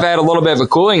certainly have had a little bit of a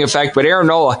cooling effect, but Aaron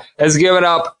Nola has given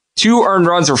up 2 earned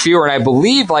runs or fewer, and I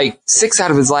believe like 6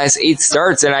 out of his last 8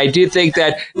 starts. And I do think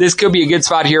that this could be a good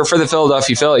spot here for the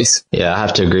Philadelphia Phillies. Yeah, I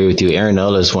have to agree with you. Aaron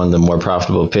Nola is one of the more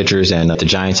profitable pitchers, and the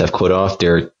Giants have quit off.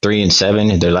 They're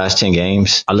 3-7 in their last 10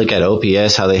 games. I look at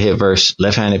OPS, how they hit versus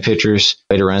left-handed pitchers,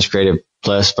 weighted runs created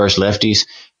plus versus lefties,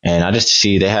 and I just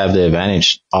see they have the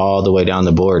advantage all the way down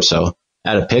the board. So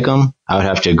at a pick 'em, I would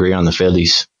have to agree on the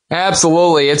Phillies.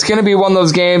 Absolutely. It's going to be one of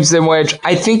those games in which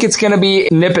I think it's going to be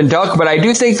nip and tuck, but I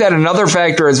do think that another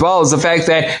factor as well is the fact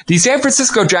that the San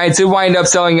Francisco Giants did wind up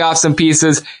selling off some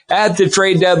pieces at the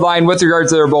trade deadline with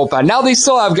regards to their bullpen. Now they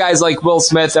still have guys like Will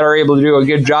Smith that are able to do a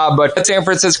good job, but the San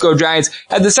Francisco Giants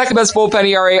had the second best bullpen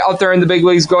ERA out there in the big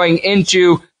leagues going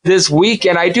into this week.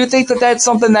 And I do think that that's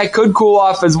something that could cool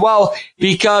off as well,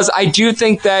 because I do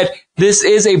think that this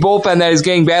is a bullpen that is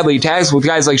getting badly taxed with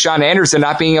guys like Sean Anderson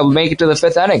not being able to make it to the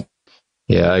 5th inning.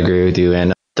 Yeah, I agree with you.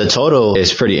 And the total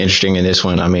is pretty interesting in this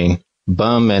one. I mean,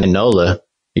 Bum and Nola,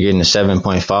 you're getting a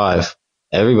 7.5.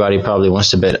 Everybody probably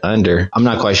wants to bet under. I'm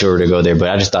not quite sure where to go there, but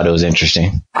I just thought it was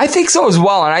interesting. I think so as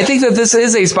well. And I think that this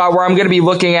is a spot where I'm going to be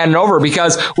looking at an over,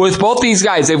 because with both these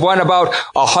guys, they've won about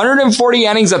 140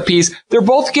 innings apiece. They're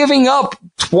both giving up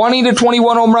 20 to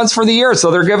 21 home runs for the year.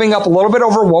 So they're giving up a little bit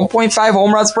over 1.5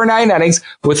 home runs per 9 innings.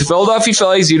 With the Philadelphia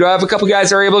Phillies, you do have a couple guys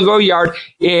that are able to go yard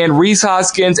in Rhys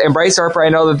Hoskins and Bryce Harper. I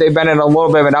know that they've been in a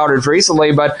little bit of an outage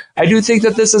recently, but I do think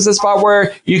that this is a spot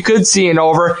where you could see an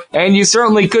over, and you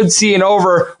certainly could see an over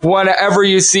whenever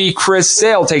you see Chris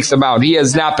Sale take the mound. He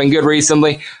has not been good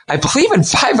recently. I believe in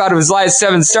 5 out of his last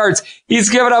 7 starts,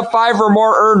 he's given up 5 or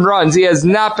more earned runs. He has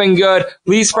not been good.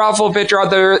 Least profitable pitcher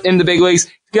out there in the big leagues.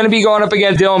 Going to be going up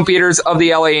against Dylan Peters of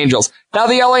the LA Angels. Now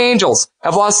the LA Angels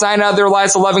have lost 9 out of their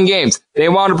last 11 games. They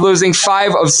wound up losing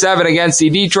 5 of 7 against the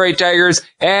Detroit Tigers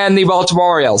and the Baltimore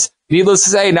Orioles. Needless to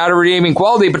say, not a redeeming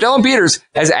quality, but Dylan Peters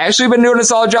has actually been doing a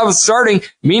solid job of starting.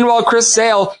 Meanwhile, Chris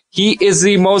Sale, he is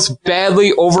the most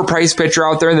badly overpriced pitcher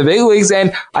out there in the big leagues,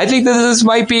 and I think that this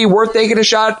might be worth taking a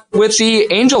shot with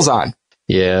the Angels on.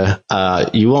 Yeah,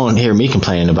 you won't hear me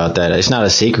complaining about that. It's not a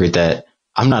secret that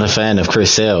I'm not a fan of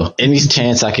Chris Sale. Any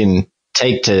chance I can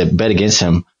take to bet against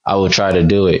him, I will try to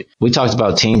do it. We talked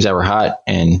about teams that were hot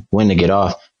and when to get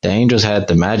off. The Angels had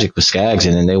the magic with Skaggs,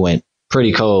 and then they went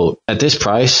pretty cold. At this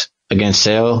price against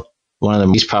Sale, one of the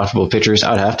least profitable pitchers,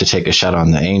 I'd have to take a shot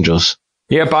on the Angels.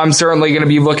 Yep, I'm certainly going to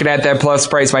be looking at that plus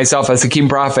price myself as Hakeem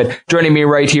Prophet joining me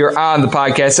right here on the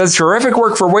podcast. Does terrific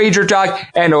work for Wager Talk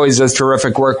and always does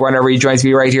terrific work whenever he joins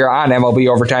me right here on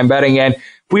MLB Overtime Betting. And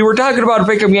we were talking about a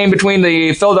pickup game between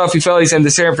the Philadelphia Phillies and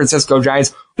the San Francisco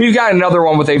Giants. We've got another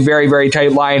one with a very, very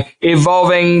tight line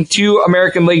involving two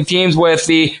American League teams with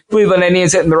the Cleveland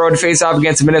Indians hitting the road to face off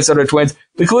against the Minnesota Twins.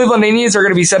 The Cleveland Indians are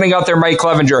going to be sending out their Mike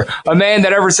Clevenger, a man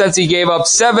that ever since he gave up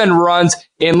 7 runs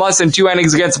in less than 2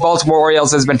 innings against the Baltimore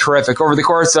Orioles has been terrific. Over the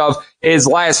course of his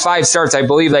last 5 starts, I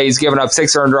believe that he's given up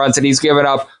 6 earned runs and he's given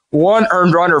up 1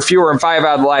 earned run or fewer in 5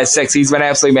 out of the last 6. He's been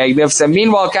absolutely magnificent.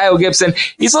 Meanwhile, Kyle Gibson,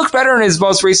 he's looked better in his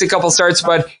most recent couple starts,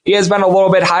 but he has been a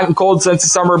little bit hot and cold since the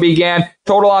summer began.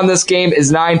 Total on this game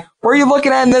is 9. Where are you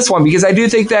looking at in this one? Because I do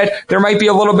think that there might be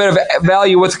a little bit of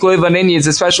value with the Cleveland Indians,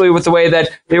 especially with the way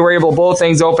that they were able to blow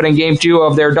things open in Game 2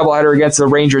 of their doubleheader against the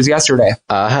Rangers yesterday.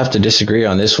 I have to disagree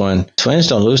on this one. Twins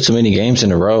don't lose too many games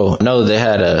in a row. I know they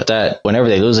had a stat whenever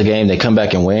they lose a game, they come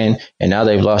back and win, and now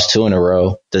they've lost 2 in a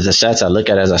row. The stats I look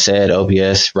at, as I said,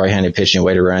 OPS, right-handed pitching,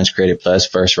 weighted runs, created plus,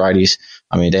 first righties.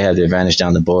 I mean, they have the advantage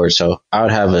down the board, so I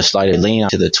would have a slight lean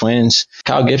to the Twins.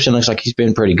 Kyle Gibson looks like he's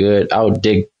been pretty good. I would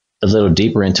dig a little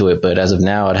deeper into it, but as of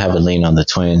now, I'd have a lean on the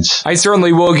Twins. I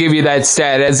certainly will give you that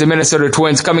stat, as the Minnesota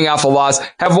Twins, coming off a loss,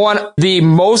 have won the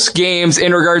most games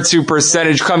in regards to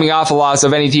percentage coming off a loss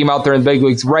of any team out there in the big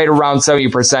leagues, right around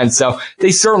 70%. So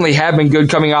they certainly have been good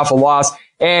coming off a loss.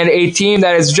 And a team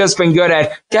that has just been good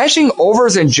at cashing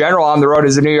overs in general on the road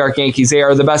is the New York Yankees. They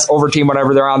are the best over team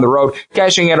whenever they're on the road,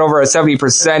 cashing at over a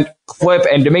 70% clip.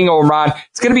 And Domingo Herman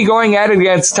is going to be going at it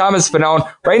against Thomas Pannone.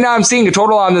 Right now, I'm seeing a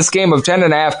total on this game of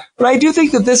 10.5. But I do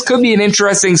think that this could be an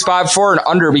interesting spot for an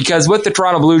under, because with the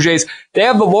Toronto Blue Jays, they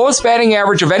have the lowest batting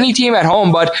average of any team at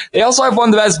home, but they also have one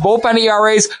of the best bullpen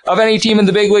ERAs of any team in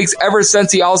the big leagues ever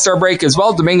since the All-Star break as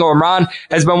well. Domingo Herman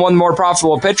has been one of the more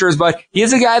profitable pitchers, but he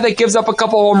is a guy that gives up a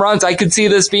couple home runs. I could see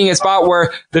this being a spot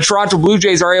where the Toronto Blue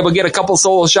Jays are able to get a couple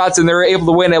solo shots and they're able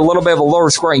to win a little bit of a lower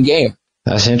scoring game.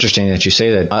 That's interesting that you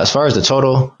say that. As far as the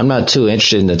total, I'm not too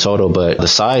interested in the total, but the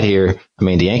side here, I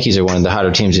mean, the Yankees are one of the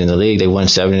hotter teams in the league. They won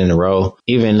 7 in a row.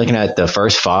 Even looking at the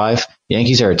first 5, the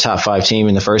Yankees are a top 5 team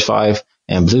in the first 5,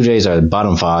 and Blue Jays are the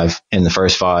bottom 5 in the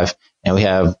first 5. And we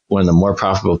have one of the more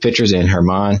profitable pitchers in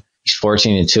Herman. He's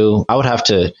 14-2. I would have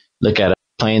to look at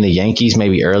playing the Yankees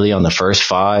maybe early on the first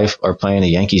 5 or playing the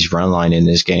Yankees run line in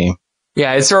this game.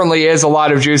 Yeah, it certainly is a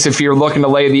lot of juice if you're looking to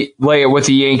lay it with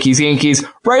the Yankees. Yankees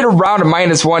right around a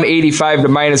minus 185 to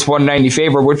minus 190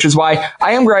 favor, which is why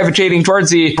I am gravitating towards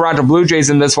the Toronto Blue Jays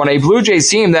in this one. A Blue Jays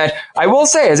team that I will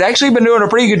say has actually been doing a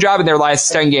pretty good job in their last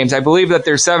 10 games. I believe that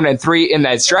they're 7-3 in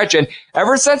that stretch. And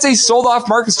ever since they sold off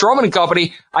Marcus Stroman and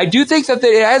company, I do think that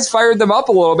it has fired them up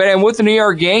a little bit. And with the New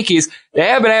York Yankees, they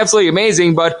have been absolutely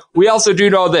amazing, but we also do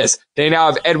know this. They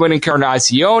now have Edwin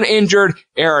Encarnacion injured.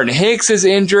 Aaron Hicks is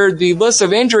injured. The list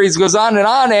of injuries goes on,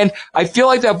 and I feel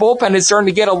like that bullpen is starting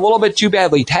to get a little bit too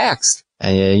badly taxed.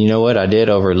 And you know what? I did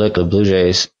overlook the Blue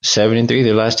Jays 7-3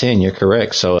 their last 10. You're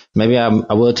correct. So maybe I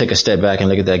will take a step back and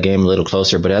look at that game a little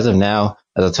closer. But as of now,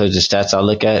 as I told you, the stats I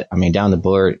look at, I mean, down the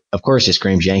board, of course, it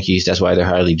screams Yankees. That's why they're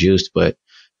highly juiced. But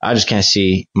I just can't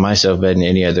see myself betting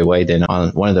any other way than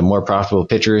on one of the more profitable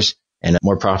pitchers and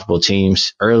more profitable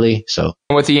teams early. So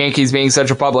with the Yankees being such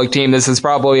a public team, this is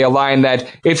probably a line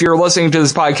that if you're listening to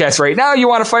this podcast right now, you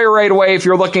want to fire right away. If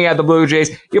you're looking at the Blue Jays,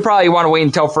 you probably want to wait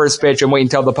until first pitch and wait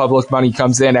until the public money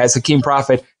comes in, as Hakeem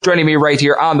Prophet joining me right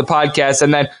here on the podcast.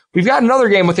 And then we've got another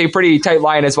game with a pretty tight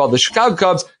line as well. The Chicago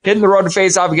Cubs hitting the road to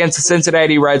face off against the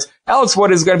Cincinnati Reds. Alex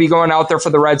Wood is going to be going out there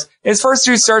for the Reds. His first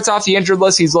 2 starts off the injured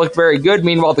list, he's looked very good.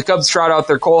 Meanwhile, the Cubs trot out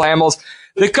their Cole Hamels.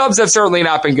 The Cubs have certainly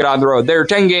not been good on the road. They're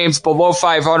 10 games below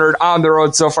 500 on the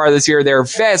road so far this year. They're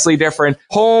vastly different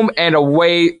home and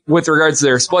away with regards to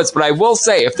their splits. But I will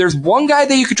say, if there's one guy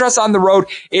that you can trust on the road,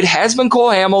 it has been Cole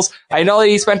Hamels. I know that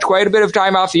he spent quite a bit of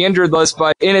time off the injured list,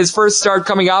 but in his first start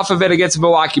coming off of it against the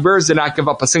Milwaukee Brewers, did not give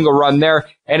up a single run there.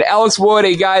 And Alex Wood,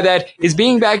 a guy that is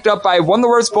being backed up by one of the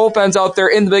worst bullpens out there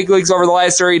in the big leagues over the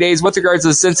last 30 days with regards to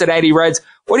the Cincinnati Reds.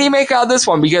 What do you make out of this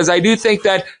one? Because I do think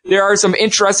that there are some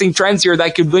interesting trends here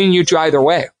that could lean you to either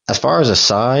way. As far as a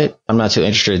side, I'm not too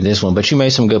interested in this one, but you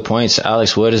made some good points.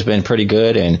 Alex Wood has been pretty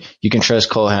good, and you can trust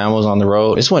Cole Hamels on the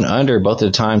road. This went under both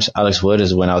of the times Alex Wood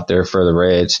has went out there for the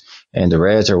Reds, and the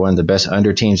Reds are one of the best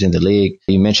under teams in the league.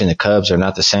 You mentioned the Cubs are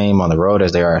not the same on the road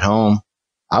as they are at home.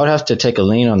 I would have to take a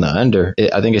lean on the under.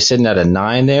 I think it's sitting at a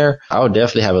 9 there. I would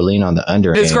definitely have a lean on the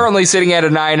under. It's currently sitting at a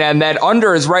 9, and that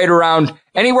under is right around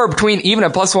anywhere between even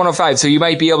at plus 105. So you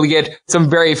might be able to get some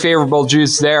very favorable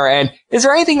juice there. And is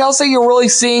there anything else that you're really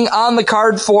seeing on the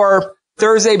card for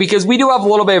Thursday, because we do have a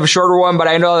little bit of a shorter one, but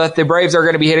I know that the Braves are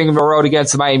going to be hitting the road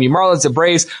against the Miami Marlins. The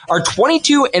Braves are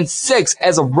 22-6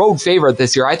 as a road favorite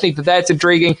this year. I think that that's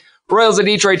intriguing. Royals and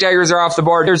Detroit Tigers are off the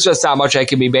board. There's just not much that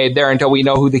can be made there until we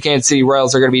know who the Kansas City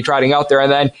Royals are going to be trotting out there. And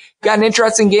then got an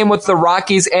interesting game with the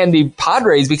Rockies and the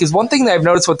Padres, because one thing that I've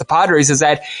noticed with the Padres is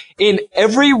that in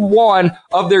every one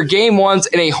of their game ones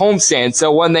in a homestand,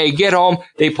 so when they get home,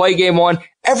 they play game one,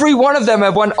 every one of them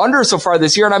have went under so far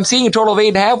this year, and I'm seeing a total of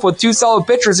 8.5 with two solid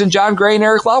pitchers in John Gray and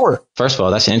Eric Lauer. First of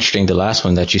all, that's interesting, the last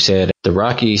one that you said. The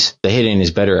Rockies, the hitting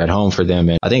is better at home for them,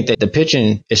 and I think that the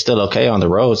pitching is still okay on the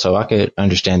road, so I could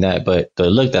understand that. But the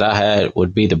look that I had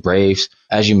would be the Braves.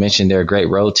 As you mentioned, they're a great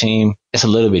road team. It's a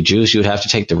little bit juice. You would have to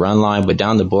take the run line, but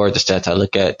down the board, the stats I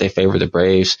look at, they favor the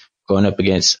Braves going up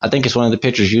against, I think it's one of the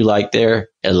pitchers you like there,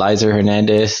 Eliza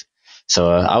Hernandez. So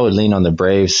I would lean on the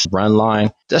Braves run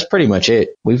line. That's pretty much it.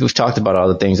 We've talked about all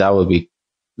the things I would be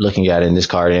looking at in this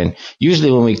card. And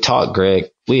usually when we talk, Greg,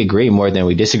 we agree more than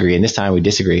we disagree. And this time we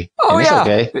disagree. Oh, and it's yeah.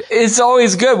 okay. It's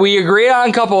always good. We agree on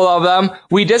a couple of them.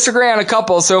 We disagree on a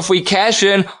couple. So if we cash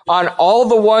in on all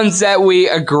the ones that we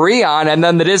agree on and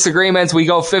then the disagreements we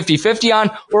go 50-50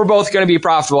 on, we're both going to be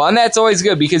profitable. And that's always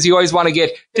good because you always want to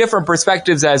get different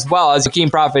perspectives as well. As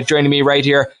Hakeem Prophet joining me right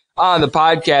here on the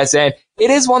podcast. And it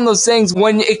is one of those things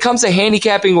when it comes to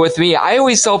handicapping with me, I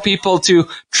always tell people to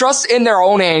trust in their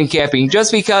own handicapping.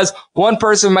 Just because one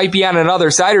person might be on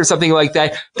another side or something like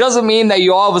that doesn't mean that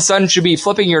you all of a sudden should be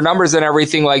flipping your numbers and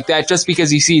everything like that. Just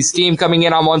because you see steam coming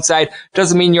in on one side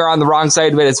doesn't mean you're on the wrong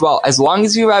side of it as well. As long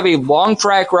as you have a long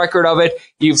track record of it,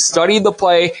 you've studied the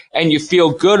play, and you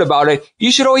feel good about it,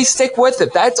 you should always stick with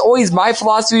it. That's always my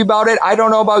philosophy about it. I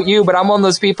don't know about you, but I'm one of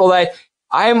those people that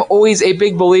I'm always a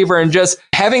big believer in just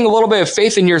having a little bit of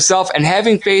faith in yourself and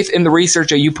having faith in the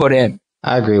research that you put in.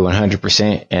 I agree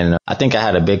 100%. And I think I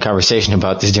had a big conversation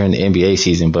about this during the NBA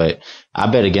season, but I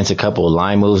bet against a couple of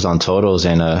line moves on totals,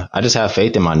 and I just have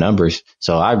faith in my numbers.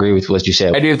 So I agree with what you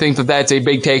said. I do think that that's a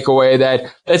big takeaway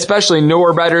that especially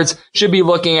newer bettors should be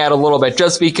looking at a little bit.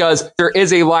 Just because there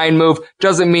is a line move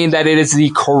doesn't mean that it is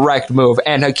the correct move.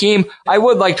 And Hakeem, I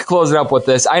would like to close it up with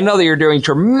this. I know that you're doing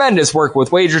tremendous work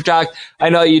with Wager Talk. I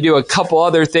know you do a couple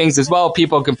other things as well.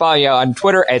 People can follow you on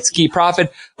Twitter at Ski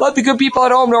Profit. Let the good people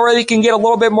at home know where they can get a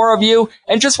little bit more of you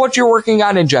and just what you're working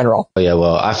on in general. Oh, yeah,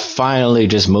 well, I finally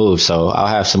just moved, so I'll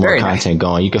have some more content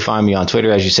going. You can find me on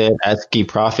Twitter, as you said, at Ski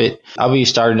Profit. I'll be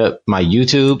starting up my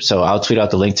YouTube, so I'll tweet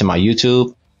out the link to my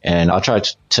YouTube, and I'll try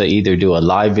to either do a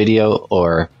live video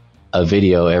or a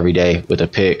video every day with a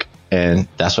pick, and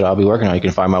that's what I'll be working on. You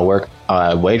can find my work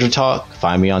at Wager Talk.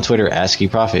 Find me on Twitter at Ski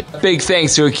Profit. Big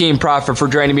thanks to Hakeem Prophet for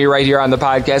joining me right here on the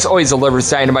podcast. Always delivers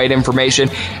dynamite information.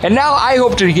 And now I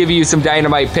hope to give you some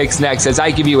dynamite picks next as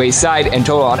I give you a side and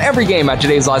total on every game on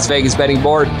today's Las Vegas betting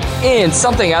board in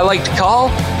something I like to call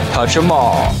Touch 'em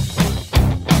All.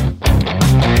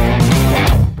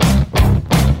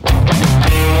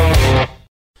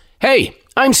 Hey,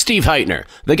 I'm Steve Heitner,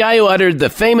 the guy who uttered the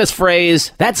famous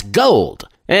phrase, "That's gold."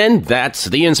 And that's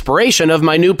the inspiration of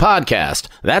my new podcast,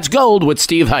 That's Gold with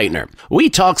Steve Heitner. We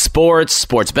talk sports,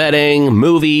 sports betting,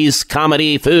 movies,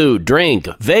 comedy, food, drink,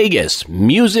 Vegas,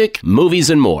 music, movies,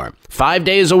 and more. 5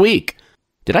 days a week.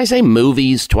 Did I say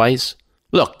movies twice?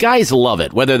 Look, guys love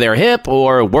it, whether they're hip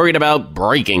or worried about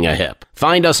breaking a hip.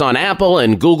 Find us on Apple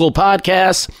and Google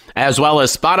Podcasts, as well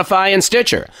as Spotify and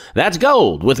Stitcher. That's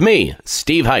Gold with me,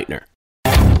 Steve Heitner.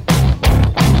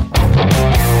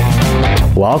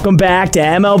 Welcome back to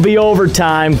MLB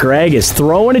Overtime. Greg is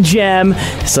throwing a gem,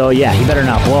 so yeah, he better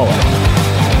not blow it.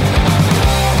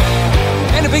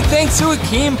 And a big thanks to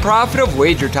Hakeem Prophet of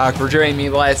Wager Talk for joining me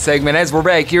in the last segment as we're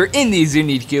back here in the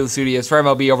Zuni Tequila Studios for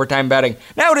MLB Overtime Betting.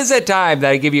 Now it is that time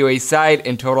that I give you a side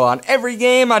and total on every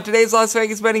game on today's Las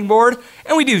Vegas betting board,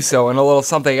 and we do so in a little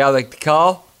something I like to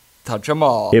call Touch 'em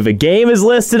All. If a game is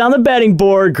listed on the betting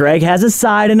board, Greg has a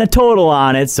side and a total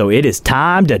on it, so it is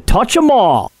time to touch 'em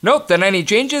all. Note that any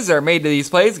changes that are made to these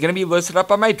plays are going to be listed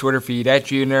up on my Twitter feed at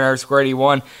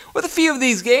 @Junior_81. With a few of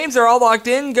these games, they're all locked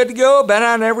in, good to go, bet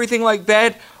on everything like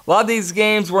that. A lot of these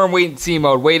games we're in wait-and-see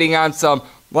mode, waiting on some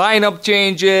lineup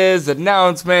changes,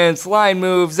 announcements, line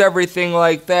moves, everything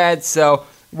like that, so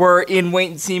we're in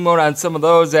wait-and-see mode on some of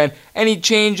those, and any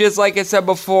changes, like I said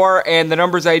before, and the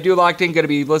numbers I do locked in, going to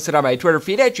be listed on my Twitter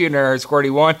feed at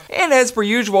Junior_81. And as per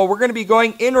usual, we're going to be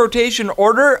going in rotation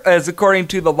order, as according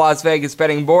to the Las Vegas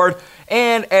betting board,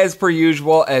 and as per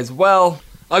usual as well,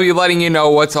 I'll be letting you know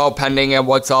what's all pending and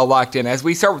what's all locked in. As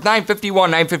we start with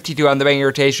 9:51, 9:52 on the betting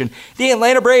rotation, the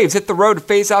Atlanta Braves hit the road to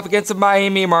face off against the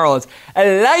Miami Marlins.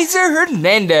 Eliezer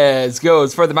Hernandez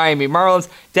goes for the Miami Marlins.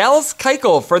 Dallas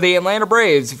Keuchel for the Atlanta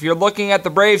Braves. If you're looking at the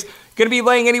Braves, going to be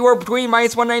laying anywhere between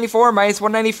 -194 and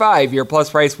 -195. Your plus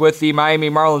price with the Miami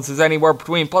Marlins is anywhere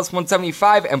between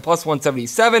 +175 and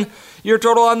 +177. Your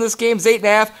total on this game is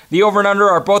 8.5. The over and under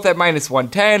are both at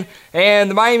 -110.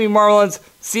 And the Miami Marlins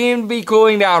seem to be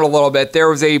cooling down a little bit. There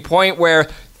was a point where,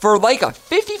 for like a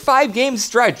 55-game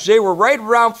stretch, they were right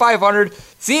around 500.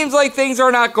 Seems like things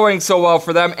are not going so well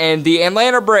for them. And the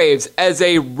Atlanta Braves, as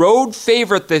a road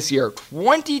favorite this year,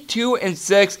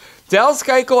 22-6. Dallas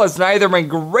Keuchel has neither been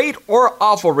great or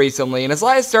awful recently. In his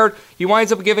last start, he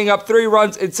winds up giving up 3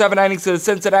 runs in 7 innings to the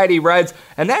Cincinnati Reds,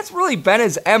 and that's really been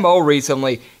his MO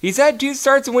recently. He's had 2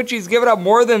 starts in which he's given up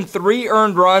more than 3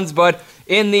 earned runs, but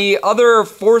in the other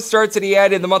 4 starts that he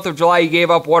had in the month of July, he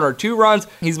gave up 1 or 2 runs.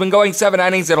 He's been going 7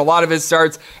 innings in a lot of his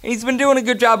starts, and he's been doing a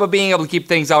good job of being able to keep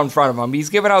things out in front of him. He's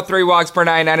given out 3 walks per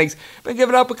 9 innings, been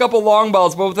giving up a couple long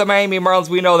balls, but with the Miami Marlins,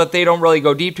 we know that they don't really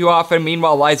go deep too often.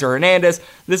 Meanwhile, Eliezer Hernandez,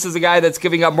 this is a guy that's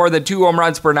giving up more than 2 home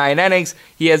runs per 9 innings.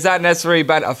 He has not necessarily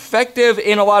been effective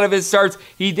in a lot of his starts.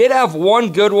 He did have 1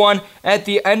 good one at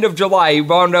the end of July. He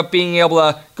wound up being able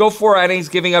to go 4 innings,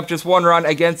 giving up just 1 run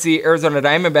against the Arizona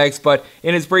Diamondbacks, but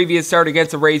in his previous start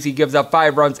against the Rays, he gives up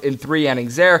 5 runs in 3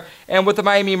 innings there. And with the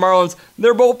Miami Marlins,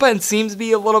 their bullpen seems to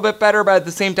be a little bit better, but at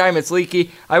the same time, it's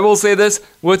leaky. I will say this,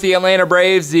 with the Atlanta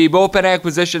Braves, the bullpen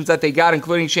acquisitions that they got,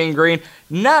 including Shane Green,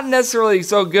 not necessarily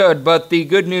so good, but the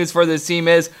good news for this team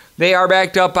is they are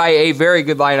backed up by a very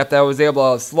good lineup that was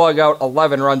able to slug out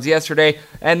 11 runs yesterday,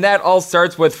 and that all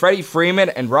starts with Freddie Freeman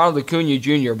and Ronald Acuna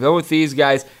Jr. Both these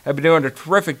guys have been doing a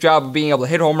terrific job of being able to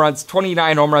hit home runs,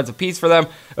 29 home runs apiece for them.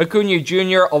 Acuna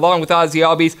Jr., along with Ozzie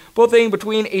Albies, both hitting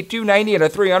between a 290 and a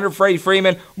 300. Freddie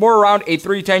Freeman, more around a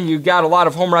 310. You got a lot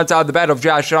of home runs out of the bat of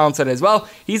Josh Donaldson as well.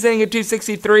 He's hitting a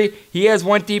 263. He has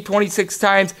went deep 26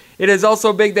 times. It is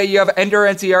also big that you have Ender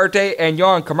Enciarte and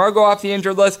Yohan Camargo off the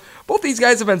injured list. Both these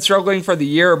guys have been struggling for the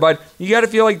year, but you got to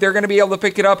feel like they're going to be able to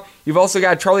pick it up. You've also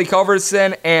got Charlie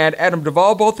Culverson and Adam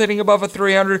Duvall both hitting above a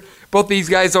 300. Both these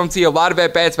guys don't see a lot of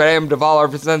at-bats, but Adam Duvall,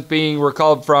 ever since being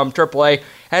recalled from AAA,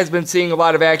 has been seeing a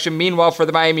lot of action. Meanwhile, for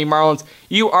the Miami Marlins,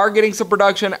 you are getting some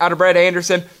production out of Brett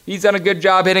Anderson. He's done a good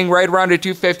job hitting right around a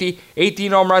 250,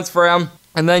 18 home runs for him.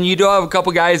 And then you do have a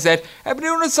couple guys that have been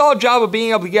doing a solid job of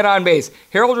being able to get on base.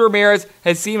 Harold Ramirez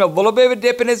has seen a little bit of a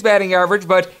dip in his batting average,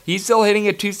 but he's still hitting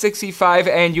at 265.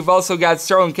 And you've also got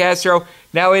Sterling Castro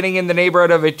now hitting in the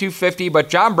neighborhood of a 250, but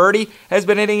John Birdie has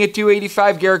been hitting at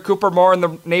 285. Garrett Cooper more in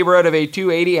the neighborhood of a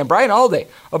 280, and Brian Alday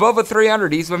above a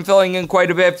 300. He's been filling in quite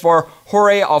a bit for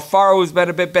Jorge Alfaro, who's been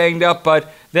a bit banged up,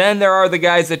 but then there are the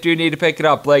guys that do need to pick it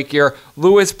up, like your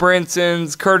Lewis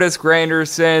Brinsons, Curtis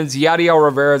Grandersons, Yadiel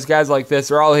Rivera's, guys like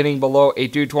this are all hitting below a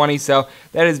 220, so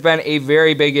that has been a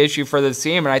very big issue for this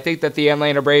team, and I think that the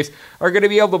Atlanta Braves are going to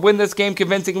be able to win this game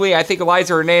convincingly. I think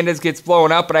Eliezer Hernandez gets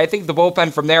blown up, but I think the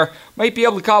bullpen from there might be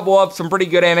able to cobble up some pretty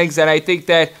good innings, and I think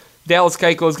that Dallas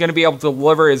Keuchel is going to be able to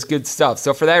deliver his good stuff.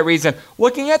 So for that reason,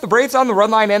 looking at the Braves on the run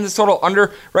line and this total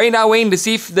under, right now waiting to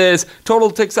see if this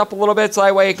total ticks up a little bit so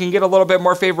that way it can get a little bit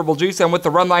more favorable juice. And with the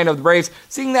run line of the Braves,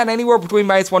 seeing that anywhere between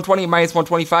 -120 and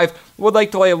 -125, would like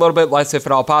to lay a little bit less if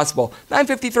at all possible.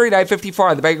 9:53, 9:54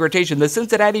 on the betting rotation. The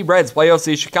Cincinnati Reds play host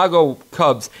the Chicago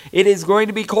Cubs. It is going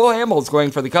to be Cole Hamels going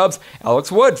for the Cubs,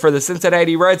 Alex Wood for the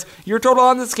Cincinnati Reds. Your total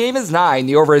on this game is 9.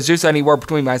 The over is juice anywhere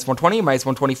between -120 and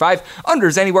 -125.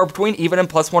 Unders anywhere between even and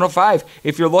 +105.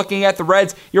 If you're looking at the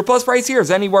Reds, your plus price here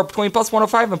is anywhere between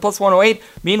 +105 and +108.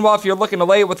 Meanwhile, if you're looking to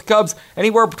lay it with the Cubs,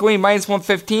 anywhere between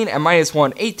 -115 and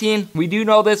 -118. We do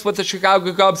know this with the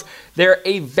Chicago Cubs. They're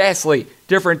a vastly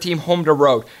different team home to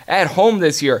road. At home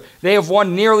this year, they have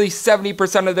won nearly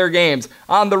 70% of their games.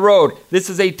 On the road, this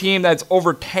is a team that's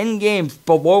over 10 games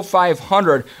below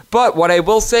 500. But what I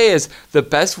will say is the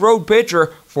best road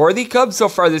pitcher for the Cubs so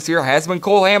far this year has been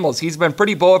Cole Hamels. He's been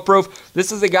pretty bulletproof.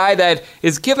 This is a guy that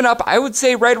is given up, I would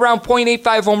say, right around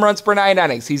 .85 home runs per 9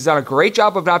 innings. He's done a great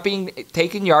job of not being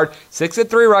taken yard.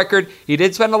 6-3 record. He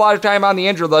did spend a lot of time on the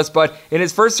injured list, but in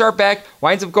his first start back,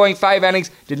 winds up going 5 innings,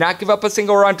 did not give up a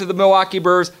single run to the Milwaukee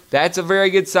Brewers. That's a very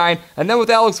good sign. And then with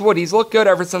Alex Wood, he's looked good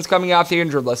ever since coming off the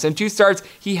injured list. In 2 starts,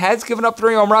 he has given up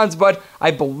 3 home runs, but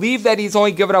I believe that he's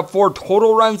only given up 4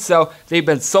 total runs, so they've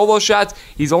been solo shots.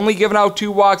 He's only given out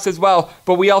 2 walks as well,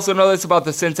 but we also know this about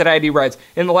the Cincinnati Reds.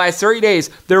 In the last 30 days,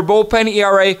 their bullpen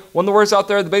ERA, one of the worst out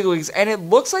there in the big leagues, and it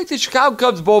looks like the Chicago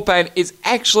Cubs bullpen is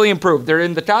actually improved. They're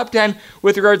in the top 10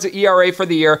 with regards to ERA for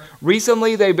the year.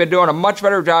 Recently, they've been doing a much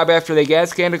better job after they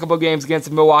gas canned a couple games against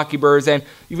the Milwaukee Brewers, and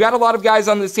you've got a lot of guys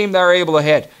on this team that are able to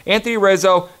hit. Anthony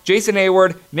Rizzo, Jason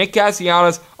Hayward, Nick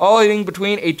Castellanos, all hitting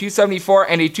between a 274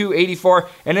 and a 284,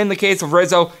 and in the case of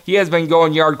Rizzo, he has been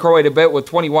going yard quite a bit with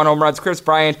 21 home runs. Chris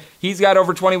Bryant, he's got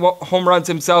over 20 home runs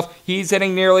himself. He's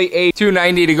hitting nearly a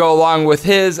 290 to go along with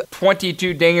his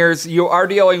 22 dingers. You are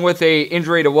dealing with a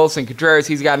injury to Wilson Contreras.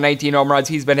 He's got 19 home runs.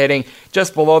 He's been hitting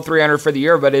just below 300 for the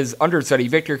year, but his understudy,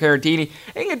 Victor Caratini,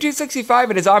 hitting a 265,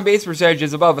 and his on-base percentage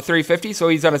is above a 350, so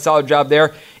he's done a solid job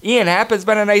there. Ian Happ has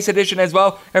been a nice addition as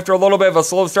well. After a little bit of a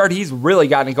slow start, he's really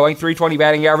gotten it going. 320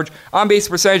 batting average, on-base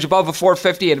percentage above a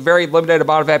 450, and a very limited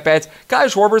amount of at-bats. Kyle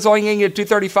Schwarber's only hitting at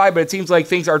 235, but it seems like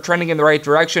things are trending in the right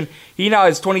direction. He now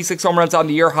has 26 home runs on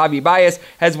the year. Javi Baez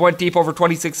has went deep over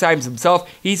 26 times himself.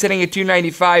 He's hitting at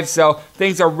 295, so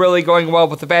things are really going well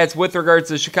with the bats with regards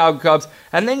to the Chicago Cubs.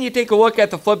 And then you take a look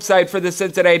at the flip side for the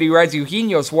Cincinnati Reds.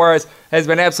 Eugenio Suarez has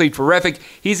been absolutely terrific.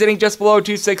 He's hitting just below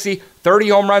 260, 30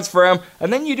 home runs for him.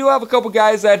 And then you do have a couple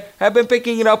guys that have been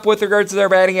picking it up with regards to their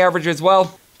batting average as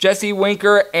well. Jesse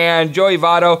Winker and Joey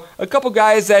Votto, a couple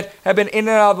guys that have been in and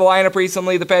out of the lineup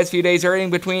recently the past few days, are hitting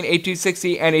between a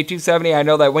 260 and a 270. I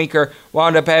know that Winker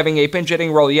wound up having a pinch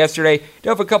hitting role yesterday. Do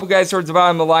have a couple guys towards the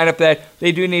bottom of the lineup that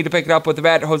they do need to pick it up with the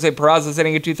bat. Jose Peraza's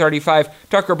hitting at 235,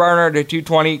 Tucker Barnard at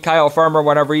 220, Kyle Farmer,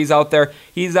 whenever he's out there,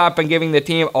 he's not been giving the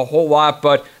team a whole lot,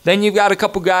 but then you've got a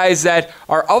couple guys that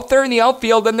are out there in the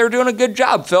outfield and they're doing a good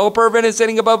job. Philip Ervin is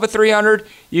hitting above a 300.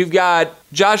 You've got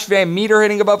Josh Van Meter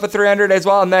hitting above a 300 as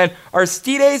well, and then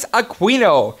Aristides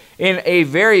Aquino in a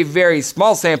very, very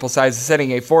small sample size is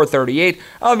hitting a 438.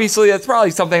 Obviously, that's probably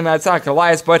something that's not going to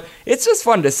last, but it's just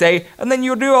fun to say. And then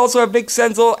you do also have Nick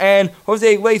Senzel and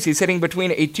Jose Iglesias hitting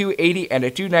between a 280 and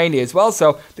a 290 as well,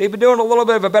 so they've been doing a little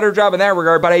bit of a better job in that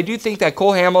regard, but I do think that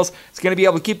Cole Hamels is going to be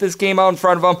able to keep this game out in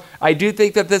front of them. I do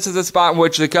think that this is a spot in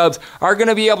which the Cubs are going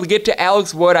to be able to get to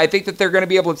Alex Wood. I think that they're going to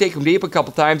be able to take him deep a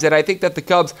couple times, and I think that the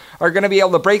Cubs are going to be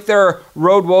able to break their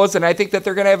road woes, and I think that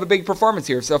they're going to have a big performance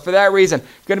here. So for that reason, I'm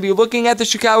going to be looking at the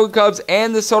Chicago Cubs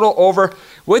and the total over.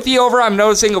 With the over, I'm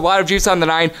noticing a lot of juice on the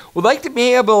 9. Would like to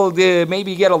be able to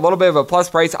maybe get a little bit of a plus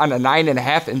price on a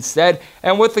 9.5 instead.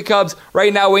 And with the Cubs,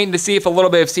 right now waiting to see if a little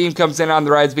bit of steam comes in on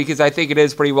the Reds, because I think it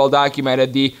is pretty well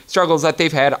documented, the struggles that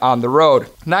they've had on the road.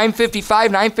 9:55,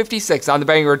 9:56 on the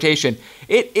betting rotation.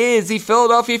 It is the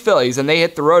Philadelphia Phillies, and they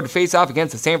hit the road to face off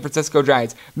against the San Francisco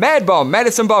Giants.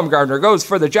 Madison Bumgarner goes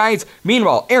for the Giants.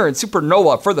 Meanwhile, Aaron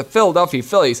Supernola for the Philadelphia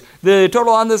Phillies. The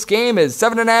total on this game is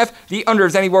 7.5. The under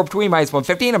is anywhere between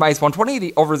 -115 and -120.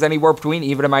 The over is anywhere between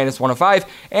even and -105.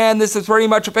 And this is pretty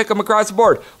much a pick 'em across the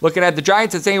board. Looking at the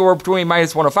Giants, it's anywhere between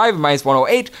 -105 and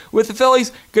 -108. With the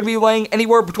Phillies, going to be laying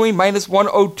anywhere between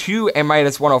 -102 and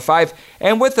 -105.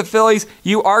 And with the Phillies,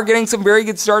 you are getting some very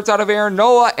good starts out of Aaron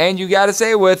Nola, and you got to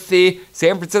say with the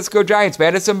San Francisco Giants,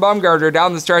 Madison Bumgarner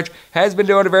down the stretch has been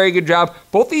doing a very good job.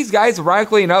 Both these guys,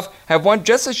 ironically enough, have won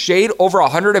just a shade over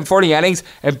 140 innings,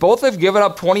 and both have given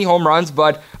up 20 home runs,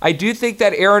 but I do think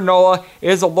that Aaron Nola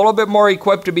is a little bit more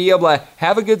equipped to be able to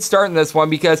have a good start in this one,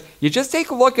 because you just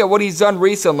take a look at what he's done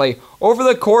recently. Over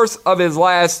the course of his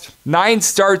last 9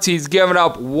 starts, he's given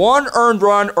up 1 earned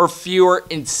run or fewer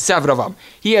in 7 of them.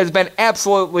 He has been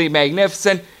absolutely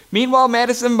magnificent. Meanwhile,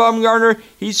 Madison Bumgarner,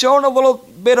 he's shown a little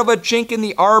bit of a chink in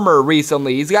the armor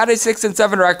recently. He's got a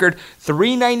 6-7 record,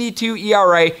 3.92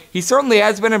 ERA. He certainly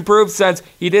has been improved since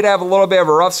he did have a little bit of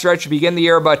a rough stretch to begin the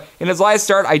year, but in his last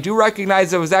start, I do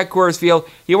recognize it was at Coors Field.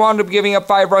 He wound up giving up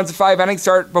 5 runs in 5 innings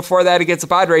start before that against the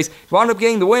Padres. He wound up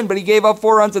getting the win, but he gave up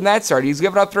 4 runs in that start. He's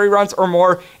given up 3 runs or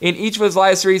more in each of his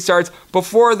last 3 starts.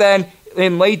 Before then,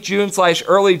 in late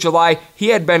June/early July,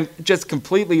 he had been just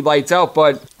completely lights out,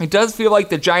 but it does feel like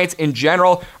the Giants in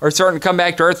general are starting to come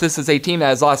back to earth. This is a team that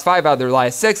has lost 5 out of their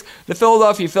last 6. The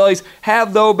Philadelphia Phillies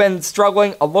have, though, been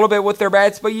struggling a little bit with their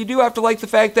bats, but you do have to like the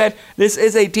fact that this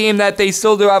is a team that they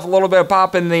still do have a little bit of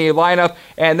pop in the lineup,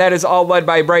 and that is all led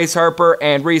by Bryce Harper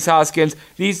and Rhys Hoskins.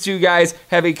 These two guys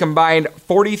have a combined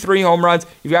 43 home runs.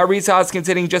 You've got Rhys Hoskins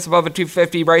hitting just above a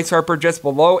 250, Bryce Harper just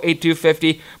below a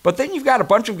 250, but then you've got a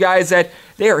bunch of guys that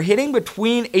they are hitting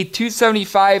between a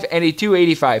 275 and a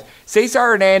 285. Cesar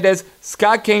Hernandez,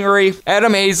 Scott Kingery,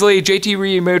 Adam Hazley, JT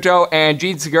Realmuto, and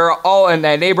Gene Segura all in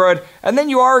that neighborhood. And then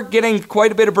you are getting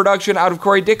quite a bit of production out of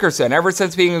Corey Dickerson. Ever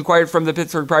since being acquired from the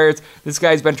Pittsburgh Pirates, this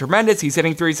guy's been tremendous. He's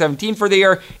hitting .317 for the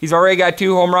year. He's already got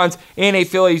 2 home runs in a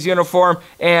Phillies uniform.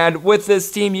 And with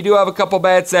this team, you do have a couple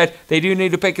bats that they do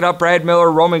need to pick it up. Brad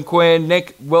Miller, Roman Quinn,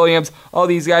 Nick Williams, all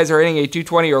these guys are hitting a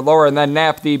 .220 or lower. And then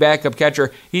Knapp, the backup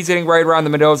catcher, he's hitting right around the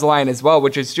Mendoza line as well,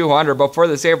 which is .200. But for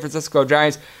the San Francisco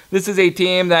Giants, this is a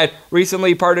team that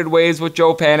recently parted ways with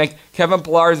Joe Panik. Kevin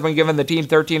Pillar has been given the team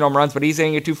 13 home runs, but he's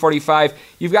hitting at .245.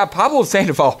 You've got Pablo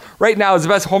Sandoval right now is the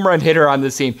best home run hitter on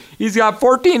this team. He's got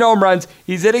 14 home runs.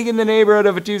 He's hitting in the neighborhood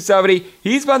of a .270.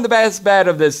 He's been the best bat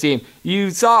of this team.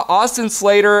 You saw Austin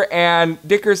Slater and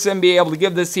Dickerson be able to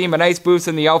give this team a nice boost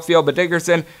in the outfield, but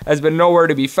Dickerson has been nowhere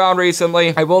to be found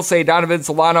recently. I will say Donovan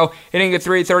Solano hitting at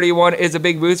 .331 is a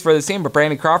big boost for this team, but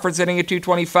Brandon Crawford's hitting at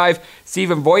 .225.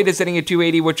 Stephen Voigt is hitting at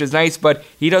 .280, which is nice, but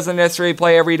he doesn't necessarily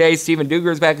play every day. Steven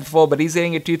Duger's back in full, but he's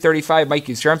hitting at .235. Mike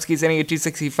Yastrzemski's hitting at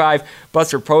 .265.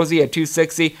 Buster Posey at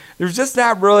 .260. There's just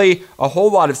not really a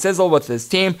whole lot of sizzle with this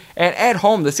team, and at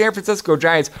home, the San Francisco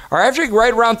Giants are averaging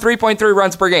right around 3.3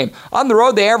 runs per game. On the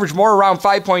road, they average more around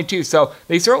 5.2, so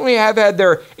they certainly have had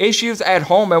their issues at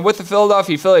home, and with the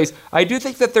Philadelphia Phillies, I do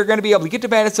think that they're going to be able to get to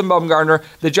Madison Bumgarner.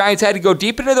 The Giants had to go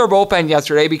deep into their bullpen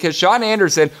yesterday because Sean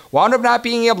Anderson wound up not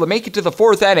being able to make it to the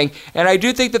 4th inning, and I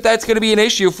do think that that's going to be an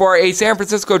issue for a San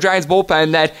Francisco Giants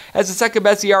bullpen that has the second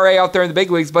best ERA out there in the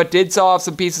big leagues, but did sell off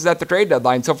some pieces at the trade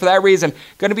deadline. So for that reason,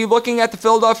 going to be looking at the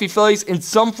Philadelphia Phillies in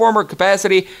some form or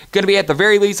capacity, going to be at the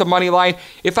very least a money line.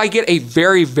 If I get a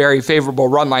very, very favorable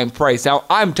run line price, now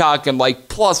I'm talking like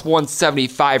plus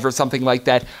 175 or something like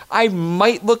that, I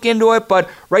might look into it, but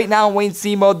right now I'm wait and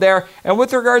see mode there. And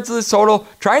with regards to this total,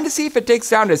 trying to see if it takes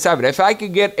down to 7. If I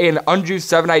could get an unjuiced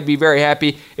 7, I'd be very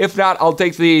happy. If not, I'll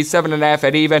take the 7.5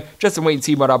 at even, just in wait and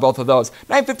see mode on both of those.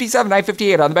 957,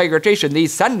 958 on the bag rotation. The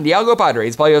San Diego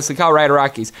Padres play host the Colorado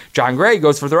Rockies. John Gray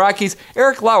goes for the Rockies.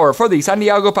 Eric Lauer for the San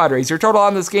Diego Padres. Your total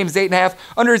on this game is 8.5.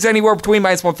 Under is anywhere between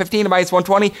 -115 and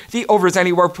 -120. The over is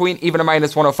anywhere between even a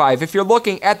 -105. If you're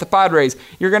looking at the Padres,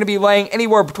 you're going to be laying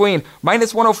anywhere between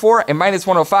 -104 and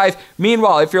 -105.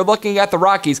 Meanwhile, if you're looking at the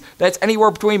Rockies, that's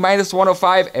anywhere between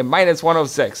 -105 and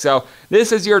 -106. So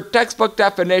this is your textbook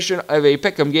definition of a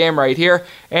pick'em game right here,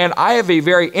 and I have a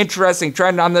very interesting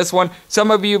trend on this one.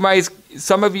 Some of you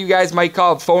guys might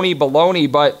call it phony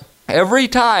baloney, but every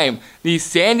time the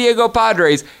San Diego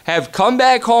Padres have come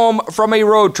back home from a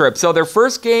road trip, so their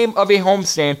first game of a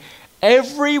homestand,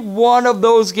 every one of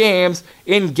those games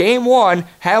in game 1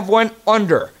 have went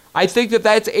under. I think that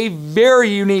that's a very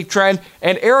unique trend,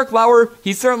 and Eric Lauer,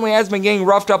 he certainly has been getting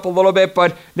roughed up a little bit,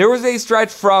 but there was a stretch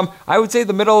from, I would say,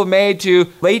 the middle of May to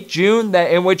late June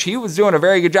in which he was doing a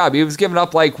very good job. He was giving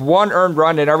up like 1 earned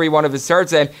run in every one of his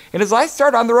starts, and in his last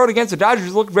start on the road against the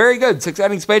Dodgers, looked very good. 6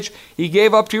 innings pitched, he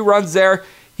gave up 2 runs there.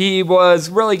 He was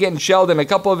really getting shelled in a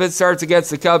couple of his starts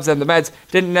against the Cubs, and the Mets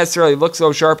didn't necessarily look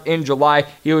so sharp in July.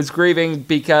 He was grieving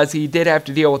because he did have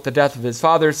to deal with the death of his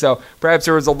father, so perhaps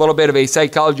there was a little bit of a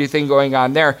psychology thing going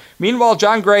on there. Meanwhile,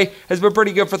 John Gray has been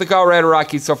pretty good for the Colorado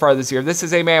Rockies so far this year. This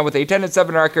is a man with a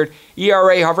 10-7 record,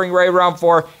 ERA hovering right around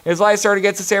 4. His last start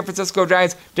against the San Francisco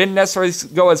Giants didn't necessarily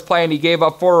go as planned. He gave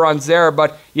up 4 runs there,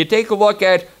 but you take a look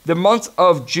at the months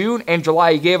of June and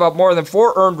July, he gave up more than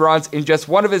 4 earned runs in just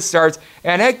one of his starts.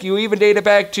 And heck, you even date it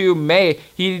back to May.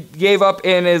 He gave up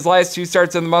in his last 2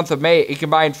 starts in the month of May a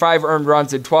combined 5 earned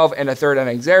runs in 12 and a third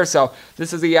innings there. So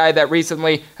this is a guy that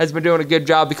recently has been doing a good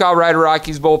job. The Colorado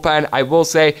Rockies bullpen, I will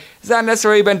say, has not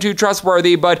necessarily been too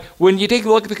trustworthy, but when you take a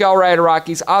look at the Colorado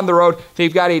Rockies on the road,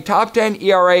 they've got a top 10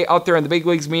 ERA out there in the big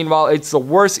leagues. Meanwhile, it's the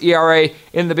worst ERA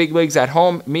in the big leagues at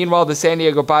home. Meanwhile, the San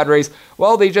Diego Padres,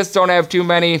 well, they just don't have too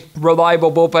many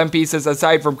reliable bullpen pieces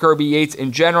aside from Kirby Yates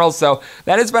in general, so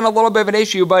that has been a little bit of an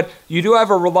issue, but you do have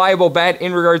a reliable bat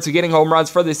in regards to getting home runs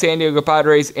for the San Diego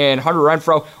Padres, and Hunter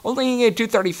Renfroe only at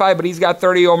 235, but he's got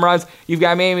 30 home runs. You've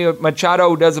got Manny Machado,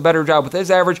 who does a better job with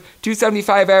his average,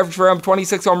 275 average for him,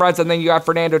 26 home runs, and then you got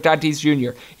Fernando Tatis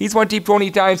Jr. He's went deep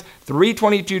 20 times,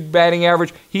 322 batting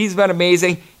average. He's been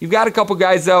amazing. You've got a couple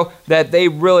guys, though, that they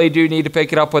really do need to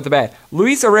pick it up with the bat.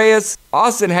 Luis Arias,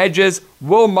 Austin Hedges,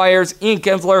 Will Myers, Ian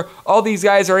Kinsler, all these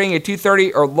guys are hitting at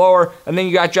 230 or lower, and then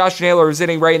you got Josh Naylor who's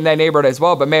hitting right in that neighborhood as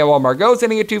well, but Manuel Margot's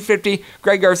hitting at 250,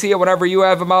 Greg Garcia, whenever you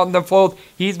have him out in the fold,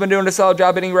 he's been doing a solid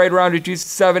job hitting right around at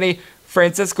 270.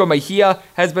 Francisco Mejia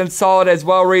has been solid as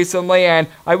well recently, and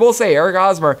I will say, Eric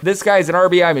Hosmer, this guy's an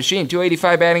RBI machine,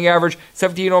 285 batting average,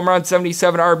 17 home runs,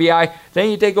 77 RBI. Then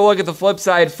you take a look at the flip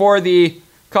side for the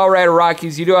Colorado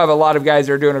Rockies, you do have a lot of guys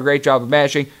that are doing a great job of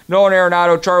mashing. Nolan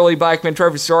Arenado, Charlie Blackmon,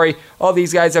 Trevor Story, all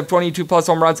these guys have 22-plus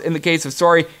home runs. In the case of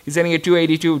Story, he's hitting at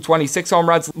 282 with 26 home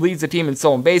runs, leads the team in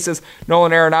stolen bases.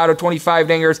 Nolan Arenado, 25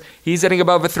 dingers, he's hitting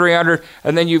above a 300.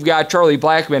 And then you've got Charlie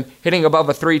Blackmon hitting above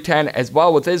a 310 as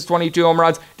well with his 22 home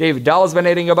runs. David Dahl's been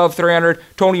hitting above 300.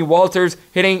 Tony Walters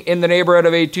hitting in the neighborhood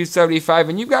of a 275.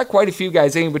 And you've got quite a few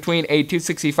guys hitting between a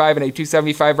 265 and a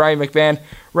 275. Ryan McMahon,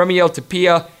 Ramiel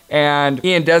Tapia, and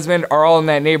Ian Desmond are all in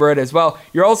that neighborhood as well.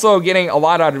 You're also getting a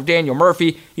lot out of Daniel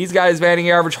Murphy. He's got his batting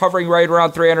average hovering right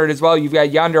around 300 as well. You've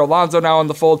got Yonder Alonso now in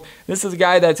the fold. This is a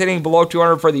guy that's hitting below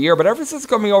 200 for the year, but ever since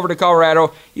coming over to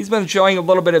Colorado, he's been showing a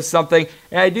little bit of something,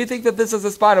 and I do think that this is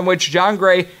a spot in which John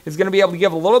Gray is going to be able to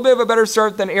give a little bit of a better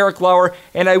start than Eric Lauer,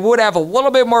 and I would have a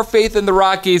little bit more faith in the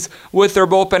Rockies with their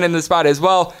bullpen in the spot as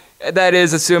well. That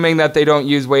is assuming that they don't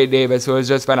use Wade Davis, who has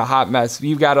just been a hot mess.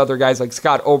 You've got other guys like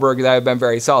Scott Oberg that have been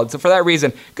very solid. So for that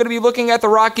reason, going to be looking at the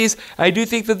Rockies. I do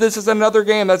think that this is another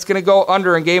game that's going to go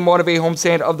under in game one of a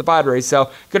homestand of the Padres. So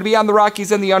going to be on the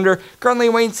Rockies and the under. Currently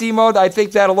in wait-and-see mode. I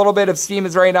think that a little bit of steam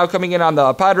is right now coming in on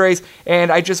the Padres,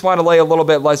 and I just want to lay a little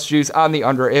bit less juice on the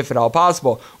under if at all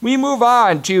possible. We move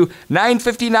on to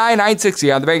 9:59,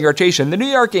 9:60 on the betting rotation. The New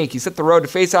York Yankees hit the road to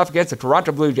face off against the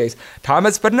Toronto Blue Jays.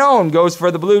 Thomas Pannone goes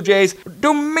for the Blue Jays.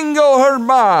 Domingo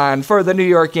Germán for the New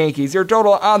York Yankees. Your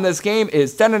total on this game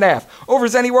is 10.5.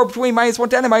 Overs anywhere between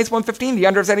 -110 and -115. The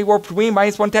unders anywhere between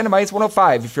 -110 and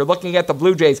 -105. If you're looking at the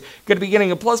Blue Jays, going to be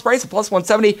getting a plus price of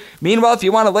 +170. Meanwhile, if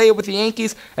you want to lay it with the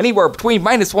Yankees, anywhere between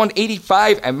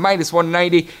 -185 and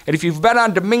 -190. And if you've bet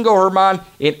on Domingo Germán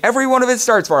in every one of his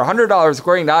starts for $100,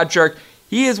 according to OddsShark,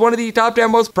 he is one of the top 10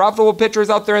 most profitable pitchers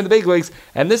out there in the big leagues,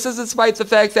 and this is despite the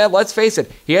fact that, let's face it,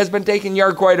 he has been taking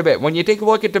yard quite a bit. When you take a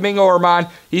look at Domingo Germán,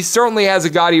 he certainly has a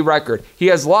gaudy record. He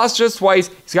has lost just twice,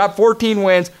 he's got 14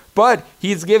 wins, but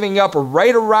he's giving up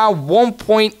right around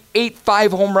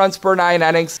 1.85 home runs per 9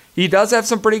 innings. He does have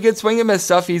some pretty good swing and miss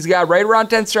stuff. He's got right around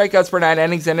 10 strikeouts per 9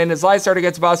 innings, and in his last start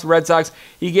against the Boston Red Sox,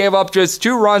 he gave up just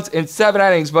 2 runs in 7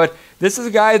 innings, but this is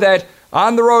a guy that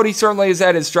on the road, he certainly has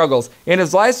had his struggles. In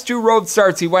his last 2 road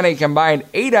starts, he went a combined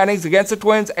 8 innings against the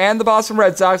Twins and the Boston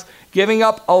Red Sox, giving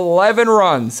up 11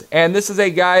 runs. And this is a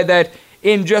guy that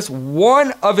in just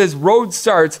one of his road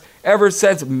starts ever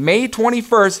since May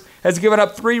 21st has given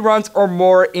up 3 runs or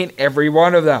more in every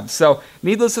one of them. So,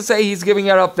 needless to say, he's giving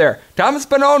it up there. Thomas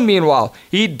Pannone, meanwhile,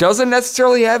 he doesn't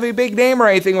necessarily have a big name or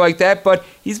anything like that, but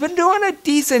he's been doing a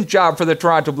decent job for the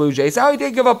Toronto Blue Jays. Now, he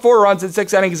did give up 4 runs in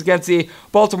 6 innings against the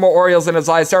Baltimore Orioles in his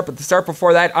last start, but the start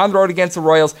before that, on the road against the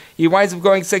Royals, he winds up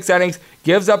going 6 innings,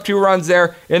 gives up 2 runs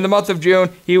there. In the month of June,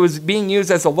 he was being used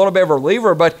as a little bit of a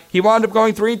reliever, but he wound up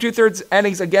going 3 2/3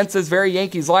 innings against this very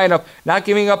Yankees lineup, not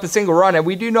giving up a single run. And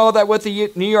we do know that with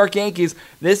the New York Yankees,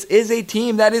 this is a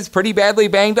team that is pretty badly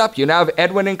banged up. You now have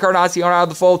Edwin Encarnacion out of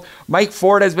the fold. Mike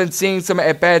Ford has been seeing some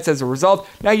at-bats as a result.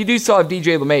 Now, you do still have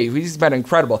DJ LeMahieu. He's been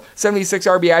incredible. 76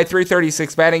 RBI,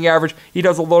 336 batting average. He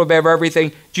does a little bit of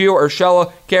everything. Gio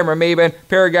Urshela, Cameron Maybin,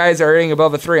 pair of guys are hitting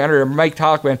above a 300. And Mike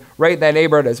Tauchman right in that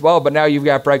neighborhood as well. But now you've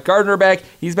got Brett Gardner back.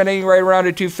 He's been hitting right around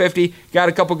a 250. Got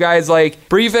a couple guys like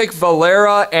Breivik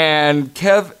Valera and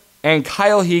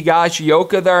Kyle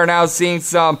Higashioka that are now seeing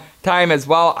some time as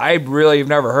well. I really have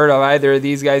never heard of either of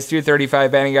these guys.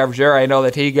 235 batting average there. I know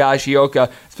that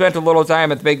Higashioka spent a little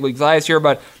time at the big leagues last year,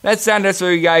 but that's not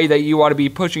necessarily a guy that you want to be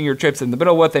pushing your chips in the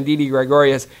middle with. And Didi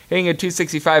Gregorius hitting a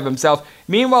 265 himself.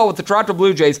 Meanwhile, with the Toronto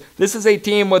Blue Jays, this is a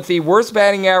team with the worst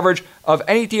batting average of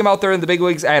any team out there in the big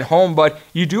leagues at home, but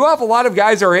you do have a lot of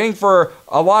guys that are hitting for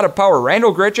a lot of power.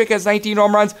 Randall Grichuk has 19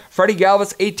 home runs, Freddie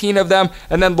Galvis 18 of them,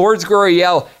 and then Lourdes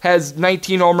Gurriel has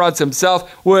 19 home runs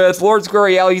himself. With Lourdes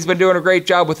Gurriel, he's been doing a great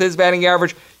job with his batting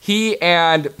average. He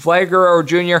and Vlad Guerrero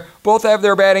Jr. both have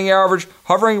their batting average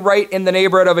hovering right in the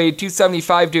neighborhood of a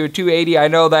 275 to a 280. I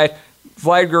know that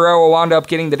Vlad Guerrero wound up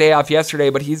getting the day off yesterday,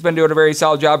 but he's been doing a very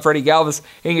solid job. Freddie Galvis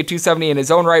hitting a 270 in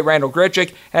his own right. Randall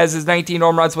Grichuk has his 19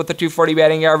 home runs with a 240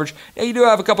 batting average. Now, you do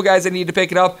have a couple guys that need to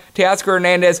pick it up. Teoscar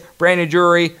Hernandez, Brandon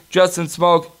Drury, Justin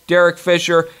Smoke, Derek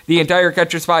Fisher, the entire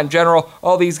catcher spot in general,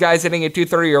 all these guys hitting at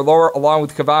 230 or lower, along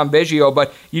with Cavan Biggio.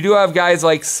 But you do have guys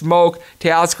like Smoke,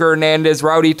 Teoscar Hernandez,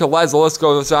 Rowdy Tellez, the list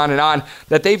goes on,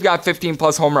 that they've got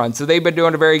 15-plus home runs. So they've been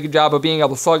doing a very good job of being able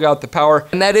to slug out the power.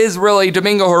 And that is really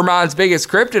Domingo Germán's biggest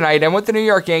kryptonite. And with the New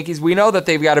York Yankees, we know that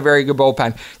they've got a very good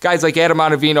bullpen. Guys like Adam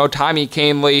Ottavino, Tommy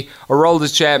Kahnle,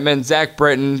 Aroldis Chapman, Zach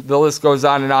Britton, the list goes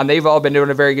on. They've all been doing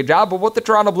a very good job. But with the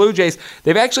Toronto Blue Jays,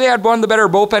 they've actually had one of the better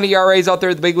bullpen ERAs out there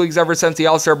at the big leagues ever since the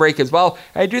All-Star break as well.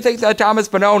 I do think that Thomas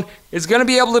Pannone is going to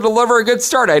be able to deliver a good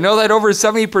start. I know that over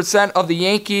 70% of the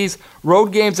Yankees'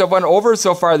 road games have went over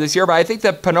so far this year, but I think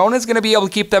that Pannone is going to be able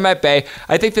to keep them at bay.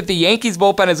 I think that the Yankees'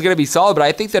 bullpen is going to be solid, but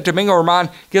I think that Domingo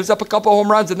Germán gives up a couple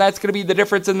home runs, and that's going to be the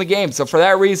difference in the game. So for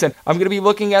that reason, I'm going to be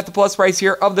looking at the plus price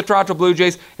here of the Toronto Blue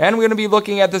Jays, and I'm going to be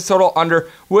looking at this total under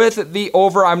with the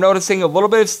over. I'm noticing a little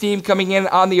bit of steam coming in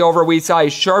on the over. We saw a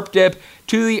sharp dip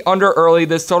to the under early.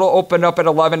 This total opened up at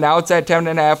 11. Now it's at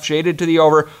 10.5, shaded to the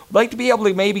over. Would like to be able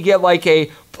to maybe get like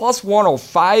a plus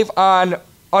 105 on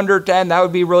under 10. That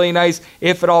would be really nice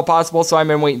if at all possible, so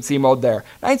I'm in wait-and-see mode there.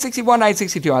 961,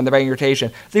 962 on the betting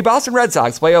rotation. The Boston Red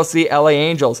Sox play host the LA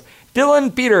Angels.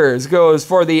 Dylan Peters goes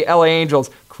for the LA Angels.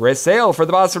 Chris Sale for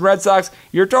the Boston Red Sox.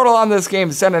 Your total on this game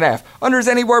is 10.5. Unders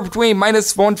anywhere between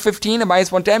minus 115 and minus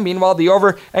 110. Meanwhile, the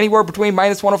over anywhere between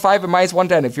minus 105 and minus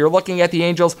 110. If you're looking at the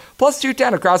Angels, plus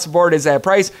 210 across the board is that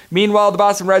price. Meanwhile, the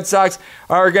Boston Red Sox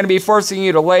are going to be forcing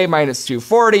you to lay minus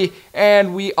 240.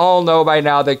 And we all know by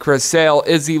now that Chris Sale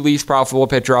is the least profitable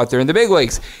pitcher out there in the big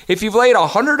leagues. If you've laid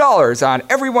 $100 on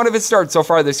every one of his starts so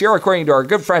far this year, according to our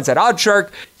good friends at OddsShark,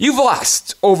 you've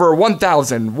lost over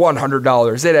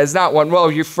 $1,100. It has not went well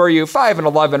for you.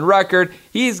 5-11 record.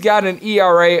 He's got an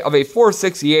ERA of a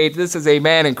 4.68. This is a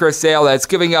man in Chris Sale that's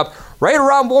giving up right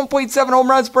around 1.7 home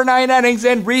runs per 9 innings,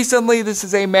 and recently this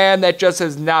is a man that just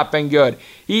has not been good.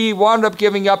 He wound up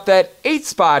giving up that 8th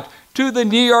spot to the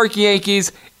New York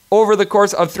Yankees over the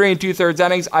course of 3 2/3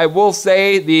 innings. I will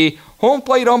say the home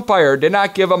plate umpire did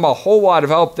not give him a whole lot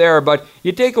of help there, but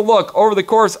you take a look over the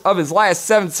course of his last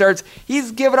 7 starts,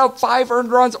 he's given up 5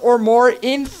 earned runs or more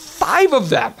in 5 of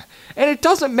them. And it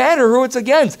doesn't matter who it's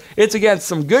against. It's against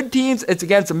some good teams. It's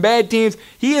against some bad teams.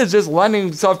 He is just lending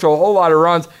himself to a whole lot of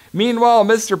runs. Meanwhile,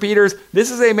 Mr. Peters,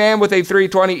 this is a man with a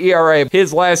 3.20 ERA.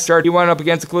 His last start, he went up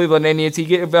against the Cleveland Indians. He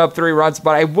gave up 3 runs,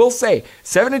 but I will say,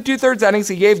 7 2/3 innings,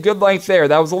 he gave good length there.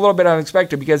 That was a little bit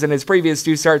unexpected because in his previous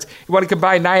 2 starts, he went to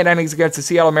combine 9 innings against the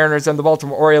Seattle Mariners and the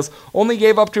Baltimore Orioles. Only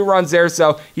gave up 2 runs there,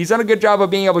 so he's done a good job of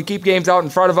being able to keep games out in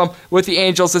front of him. With the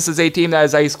Angels, this is a team that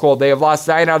is ice cold. They have lost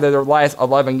 9 out of their last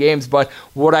 11 games, but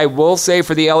what I will say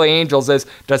for the LA Angels is,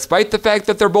 despite the fact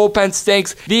that their bullpen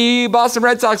stinks, the Boston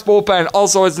Red Sox bullpen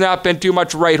also has not been too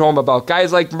much right home about.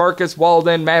 Guys like Marcus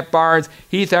Walden, Matt Barnes,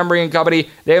 Heath Embry and company,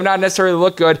 they have not necessarily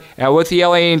looked good. And with the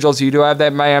LA Angels, you do have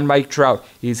that man Mike Trout.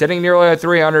 He's hitting nearly at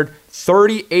 300.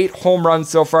 38 home runs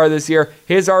so far this year.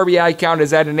 His RBI count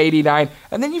is at an 89.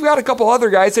 And then you've got a couple other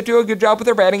guys that do a good job with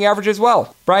their batting average as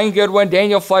well. Brian Goodwin,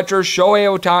 Daniel Fletcher, Shohei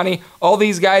Ohtani, all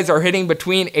these guys are hitting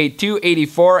between a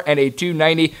 284 and a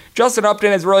 290. Justin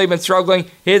Upton has really been struggling.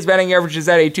 His batting average is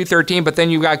at a 213, but then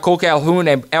you've got Cole Calhoun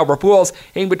and Albert Pujols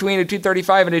hitting between a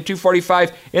 235 and a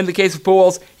 245. In the case of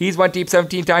Pujols, he's went deep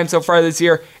 17 times so far this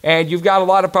year, and you've got a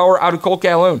lot of power out of Cole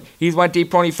Calhoun. He's went deep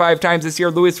 25 times this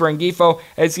year. Luis Rengifo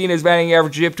has seen his batting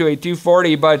average dip to a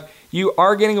 240, but you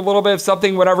are getting a little bit of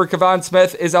something whenever Kevon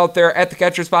Smith is out there at the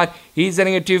catcher spot. He's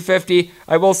hitting at 250.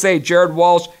 I will say Jared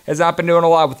Walsh has not been doing a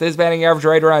lot with his batting average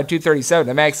right around 237.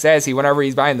 And Max Stassi, whenever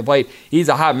he's behind the plate, he's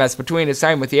a hot mess between his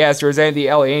time with the Astros and the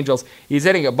LA Angels. He's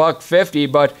hitting a $150,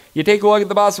 but you take a look at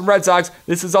the Boston Red Sox.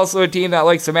 This is also a team that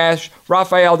likes to mash.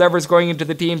 Rafael Devers going into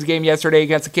the team's game yesterday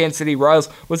against the Kansas City Royals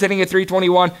was hitting at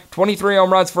 321, 23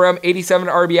 home runs for him, 87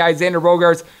 RBIs. Xander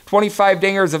Bogaerts, 25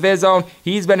 dingers of his own.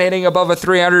 He's been hitting above a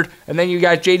 300. And then you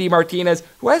got JD Martinez,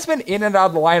 who has been in and out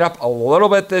of the lineup a little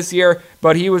bit this year,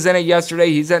 but he was in it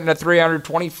yesterday. He's hitting a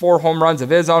 324 home runs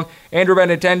of his own. Andrew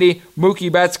Benintendi,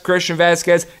 Mookie Betts, Christian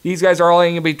Vasquez, these guys are all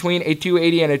in between a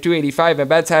 280 and a 285, and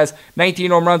Betts has 19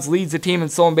 home runs, leads the team in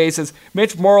stolen bases.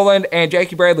 Mitch Moreland and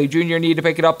Jackie Bradley Jr. need to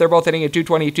pick it up. They're both hitting at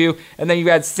 222, and then you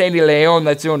got Sandy Leon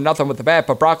that's doing nothing with the bat,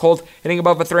 but Brock Holt hitting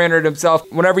above a 300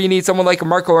 himself. Whenever you need someone like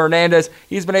Marco Hernandez,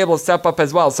 he's been able to step up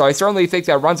as well, so I certainly think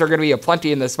that runs are going to be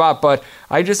aplenty in this spot, but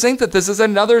I just think that this is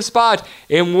another spot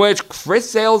in which Chris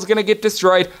Sale is going to get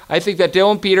destroyed. I think that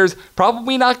Dylan Peters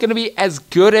probably not going to be as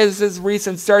good as his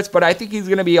recent starts, but I think he's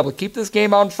going to be able to keep this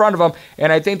game out in front of him,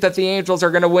 and I think that the Angels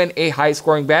are going to win a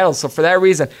high-scoring battle. So for that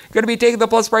reason, I'm going to be taking the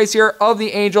plus price here of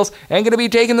the Angels and going to be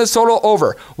taking this total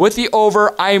over. With the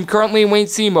over, I am currently in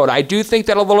wait-and-see mode. I do think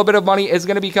that a little bit of money is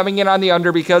going to be coming in on the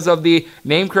under because of the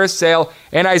name Chris Sale,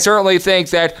 and I certainly think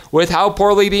that with how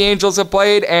poorly the Angels have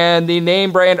played and the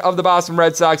name brand of the Boston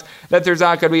Red Sox, that there's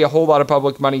not going to be a whole lot of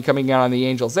public money coming in on the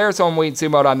Angels there, so I'm wait-and-see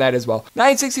mode on that as well.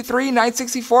 963,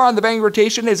 964 on the betting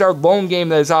rotation is our lone game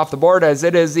that is off the board, as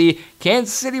it is the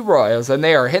Kansas City Royals, and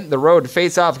they are hitting the road to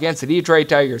face off against the Detroit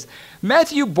Tigers.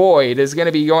 Matthew Boyd is going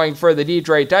to be going for the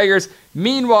Detroit Tigers.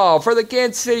 Meanwhile, for the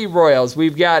Kansas City Royals,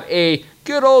 we've got a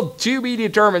good old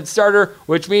to-be-determined starter,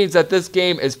 which means that this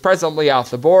game is presently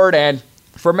off the board, and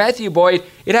For Matthew Boyd,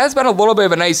 it has been a little bit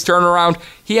of a nice turnaround.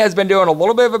 He has been doing a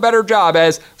little bit of a better job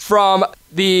as from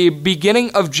the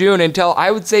beginning of June until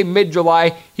I would say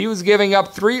mid-July, he was giving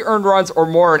up 3 earned runs or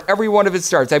more in every one of his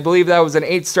starts. I believe that was an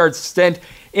 8-start stint.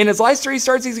 In his last 3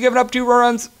 starts, he's given up 2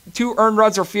 earned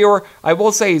runs or fewer. I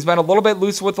will say he's been a little bit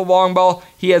loose with the long ball.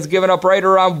 He has given up right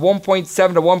around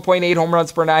 1.7 to 1.8 home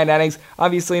runs per 9 innings.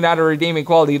 Obviously not a redeeming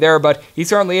quality there, but he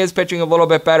certainly is pitching a little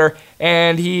bit better,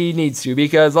 and he needs to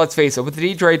because, let's face it, with the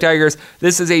Detroit Tigers,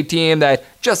 this is a team that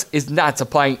just is not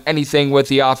supplying anything with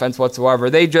the offense whatsoever.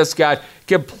 They just got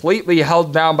completely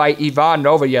held down by Ivan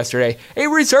Nova yesterday. A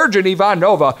resurgent Ivan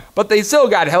Nova, but they still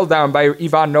got held down by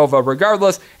Ivan Nova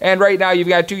regardless, and right now you've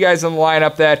got 2 guys in the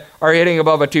lineup that are hitting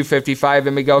above a 255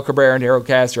 in Miguel Cabrera and Harold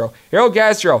Castro. Harold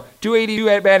Castro, 282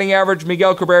 at batting average,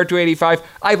 Miguel Cabrera, 285.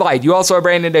 I lied. You also have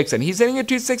Brandon Dixon. He's hitting a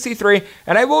 263,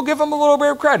 and I will give him a little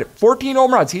bit of credit. 14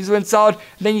 home runs. He's been solid.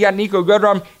 And then you got Nico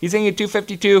Goodrum. He's hitting a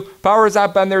 252. Power has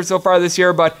not been there so far this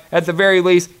year, but at the very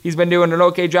least, he's been doing an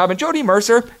okay job. And Jody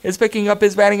Mercer is picking up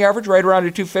his batting average right around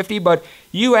a 250, but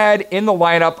you had in the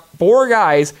lineup 4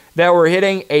 guys that were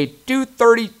hitting a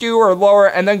 232 or lower,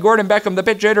 and then Gordon Beckham, the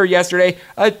pitch hitter yesterday,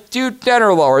 a 210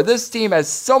 or lower. This team has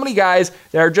so many guys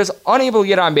that are just unable to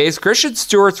get on base. Christian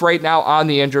Stewart's right now on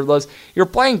the injured list. You're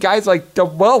playing guys like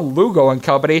Dewell Lugo and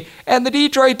company, and the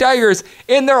Detroit Tigers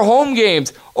in their home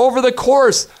games over the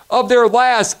course of their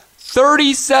last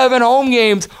 37 home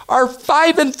games are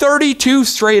 5-32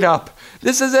 straight up.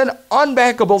 This is an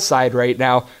unbackable side right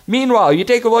now. Meanwhile, you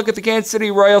take a look at the Kansas City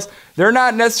Royals. They're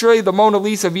not necessarily the Mona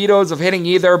Lisa Vitos of hitting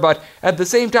either, but at the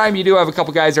same time, you do have a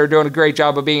couple guys that are doing a great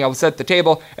job of being able to set the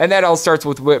table, and that all starts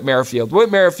with Whit Merrifield.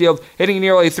 Whit Merrifield hitting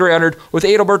nearly 300 with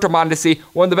Adalberto Mondesi,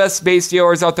 one of the best base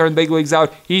stealers out there in the big leagues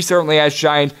out. He certainly has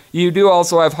shined. You do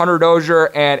also have Hunter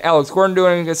Dozier and Alex Gordon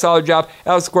doing a solid job.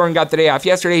 Alex Gordon got the day off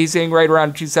yesterday. He's hitting right around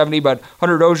 270, but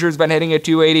Hunter Dozier's been hitting at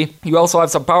 280. You also have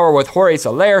some power with Jorge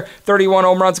Soler, 31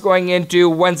 home runs going into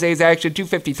Wednesday's action,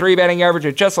 253 batting average,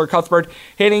 and Chesler Cuthbert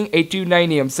hitting a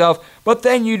 290 himself. But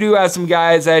then you do have some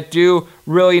guys that do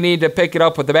really need to pick it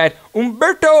up with the bat.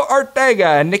 Humberto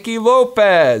Ortega, Nicky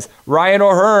Lopez, Ryan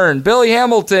O'Hearn, Billy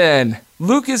Hamilton,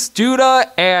 Lucas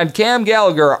Duda, and Cam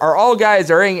Gallagher are all guys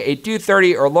that are hitting a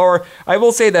 230 or lower. I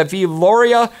will say that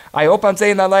Viloria, I hope I'm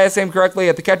saying that last name correctly,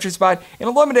 at the catcher spot, in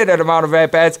a limited amount of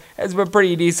at-bats, has been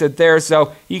pretty decent there,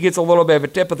 so he gets a little bit of a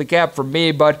tip of the cap from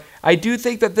me, but I do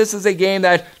think that this is a game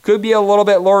that could be a little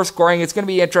bit lower scoring. It's going to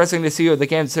be interesting to see what the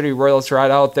Kansas City Royals try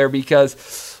out there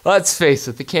because, let's face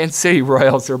it, the Kansas City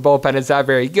Royals, their bullpen is not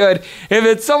very good. If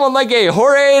it's someone like a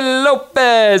Jorge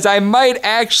Lopez, I might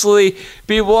actually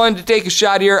be willing to take a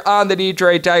shot here on the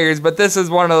Detroit Tigers, but this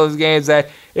is one of those games that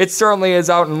it certainly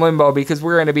is out in limbo because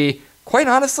we're going to be, quite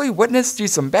honestly, witness to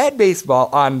some bad baseball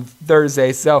on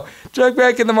Thursday. So check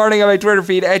back in the morning on my Twitter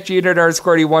feed at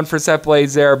 @G_D1 for set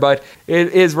plays there, but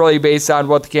it is really based on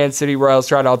what the Kansas City Royals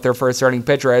tried out there for a starting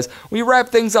pitcher as we wrap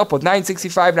things up with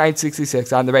 965,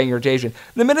 966 on the batting rotation.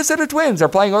 The Minnesota Twins are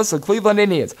playing host to the Cleveland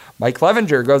Indians. Mike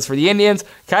Clevenger goes for the Indians.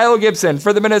 Kyle Gibson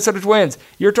for the Minnesota Twins.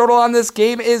 Your total on this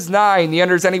game is 9. The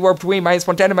under is anywhere between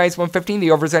 -110 and -115.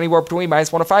 The over is anywhere between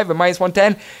 -105 and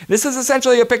 -110. This is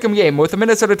essentially a pick'em game with the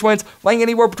Minnesota Twins laying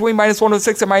anywhere between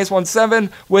 -106 and -107,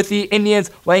 with the Indians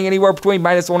laying anywhere between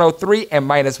 -103 and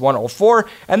 -104.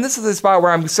 And this is a spot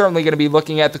where I'm certainly going to be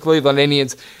looking at the Cleveland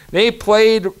Indians. They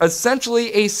played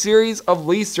essentially a series of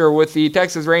Leicester with the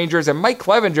Texas Rangers, and Mike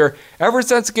Clevenger, ever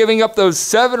since giving up those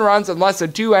 7 runs in less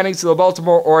than 2 innings to the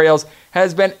Baltimore Orioles,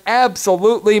 has been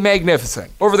absolutely magnificent.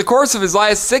 Over the course of his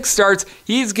last 6 starts,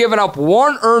 he's given up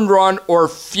 1 earned run or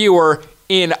fewer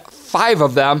in 5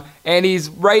 of them, and he's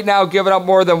right now given up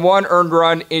more than 1 earned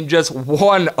run in just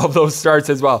 1 of those starts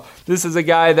as well. This is a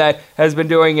guy that has been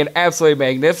doing an absolutely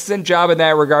magnificent job in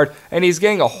that regard, and he's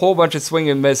getting a whole bunch of swing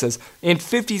and misses. In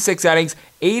 56 innings,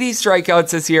 80 strikeouts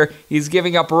this year. He's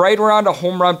giving up right around a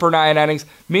home run per 9 innings.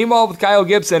 Meanwhile, with Kyle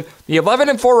Gibson, the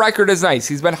 11-4 record is nice.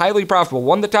 He's been highly profitable.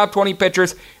 One of the top 20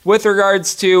 pitchers with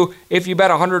regards to, if you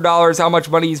bet $100, how much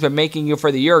money he's been making you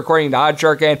for the year, according to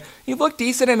OddsShark. And he looked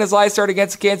decent in his last start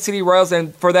against the Kansas City Royals,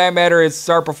 and for that matter, his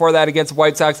start before that against the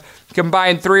White Sox.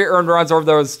 Combined 3 earned runs over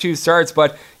those 2 starts.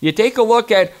 But you take a look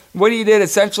at what he did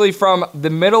essentially from the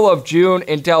middle of June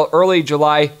until early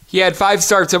July. He had 5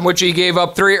 starts in which he gave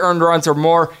up 3 earned runs or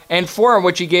more, and 4 in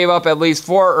which he gave up at least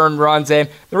 4 earned runs. And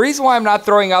the reason why I'm not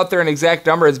throwing out there an exact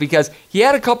number is because he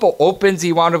had a couple opens.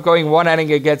 He wound up going 1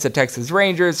 inning against the Texas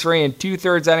Rangers, 3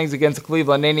 2/3 innings against the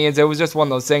Cleveland Indians. It was just one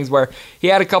of those things where he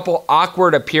had a couple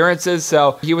awkward appearances,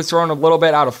 so he was thrown a little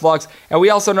bit out of flux. And we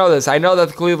also know this. I know that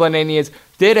the Cleveland Indians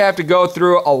did have to go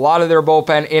through a lot of their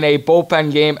bullpen in a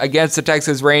bullpen game against the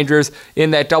Texas Rangers in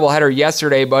that doubleheader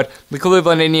yesterday, but the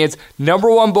Cleveland Indians, number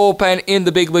one bullpen in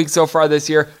the big league so far this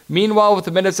year. Meanwhile, with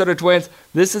the Minnesota Twins,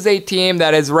 this is a team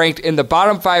that is ranked in the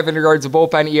bottom 5 in regards to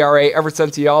bullpen ERA ever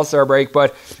since the All-Star break,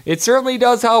 but it certainly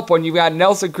does help when you've got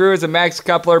Nelson Cruz and Max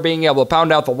Kepler being able to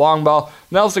pound out the long ball.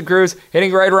 Nelson Cruz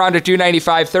hitting right around to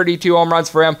 295, 32 home runs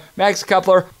for him. Max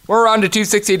Kepler, we're around to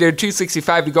 260 to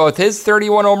 265 to go with his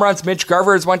 31 home runs. Mitch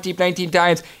Garver has went deep 19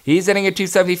 times. He's hitting at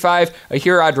 275.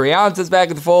 Ahir Adrianza is back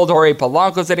at the fold. Jorge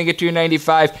Polanco's hitting at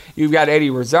 295. You've got Eddie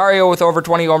Rosario with over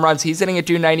 20 home runs. He's hitting at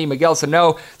 290. Miguel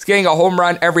Sano is getting a home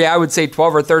run every, I would say,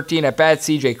 12 or 13 at bats.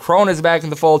 CJ Cron is back in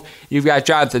the fold. You've got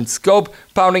Jonathan Scope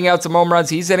pounding out some home runs.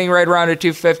 He's hitting right around at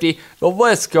 250. The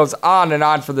list goes on and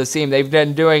on for this team. They've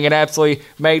been doing an absolutely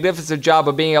magnificent job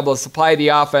of being able to supply the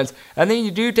offense. And then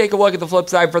you do take a look at the flip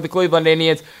side for the Cleveland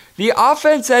Indians. The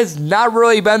offense has not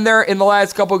really been there in the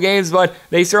last couple games, but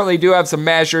they certainly do have some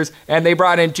mashers, and they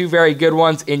brought in two very good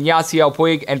ones in Yasiel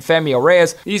Puig and Femio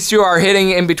Reyes. These two are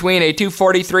hitting in between a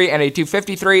 243 and a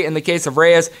 253. In the case of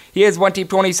Reyes, he has went deep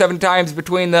 27 times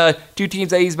between the two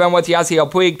teams that he's been with. Yasiel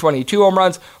Puig, 22 home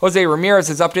runs. Jose Ramirez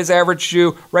has upped his average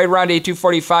to right around a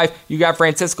 245. You got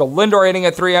Francisco Lindor hitting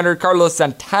at 300. Carlos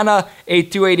Santana, a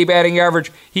 280 batting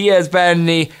average. He has been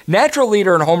the natural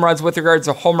leader in home runs with regards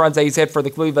to home runs that he's hit for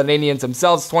the Cleveland Indians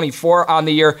themselves, 24 on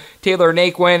the year. Taylor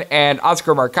Naquin and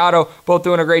Oscar Mercado both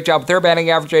doing a great job with their batting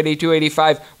average at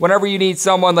 285. Whenever you need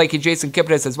someone like Jason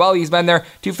Kipnis as well, he's been there,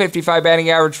 255 batting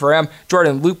average for him.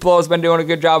 Jordan Luplow has been doing a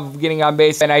good job of getting on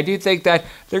base, and I do think that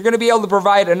they're going to be able to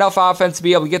provide enough offense to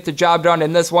be able to get the job done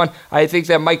in this one. I think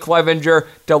that Mike Clevenger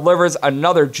delivers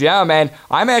another gem, and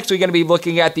I'm actually going to be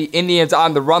looking at the Indians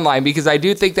on the run line because I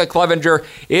do think that Clevenger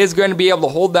is going to be able to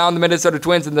hold down the Minnesota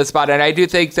Twins in this spot, and I do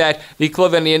think that the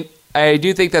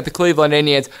Cleveland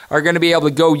Indians are going to be able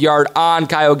to go yard on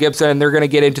Kyle Gibson, and they're going to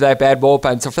get into that bad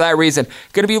bullpen. So for that reason,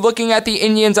 going to be looking at the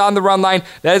Indians on the run line.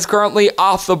 That is currently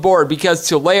off the board because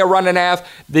to lay a run and a half,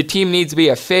 the team needs to be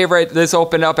a favorite. This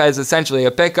opened up as essentially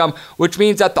a pick'em, which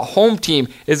means that the home team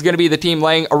is going to be the team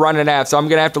laying a run and a half. So I'm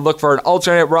going to have to look for an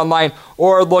alternate run line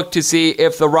or look to see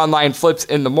if the run line flips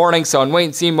in the morning. So in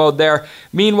wait-and-see mode there.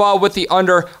 Meanwhile, with the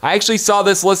under, I actually saw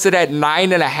this listed at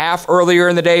 9.5 earlier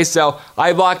in the day, so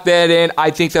I locked that in. I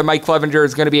think that Mike Clevenger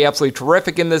is going to be absolutely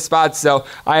terrific in this spot, so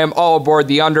I am all aboard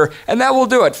the under. And that will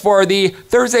do it for the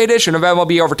Thursday edition of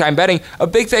MLB Overtime Betting. A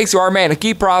big thanks to our man, a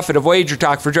key prophet of Wager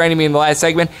Talk, for joining me in the last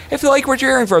segment. If you like what you're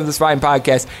hearing from this fine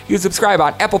podcast, you can subscribe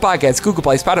on Apple Podcasts, Google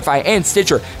Play, Spotify, and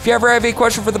Stitcher. If you ever have a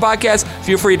question for the podcast,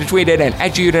 feel free to tweet it in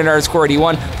at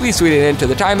 @Juden_81. Please tweet it into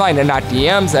the timeline and not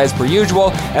DMs as per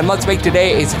usual. And let's make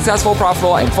today a successful,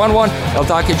 profitable, and fun one. I'll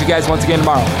talk to you guys once again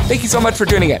tomorrow. Thank you so much for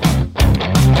tuning in.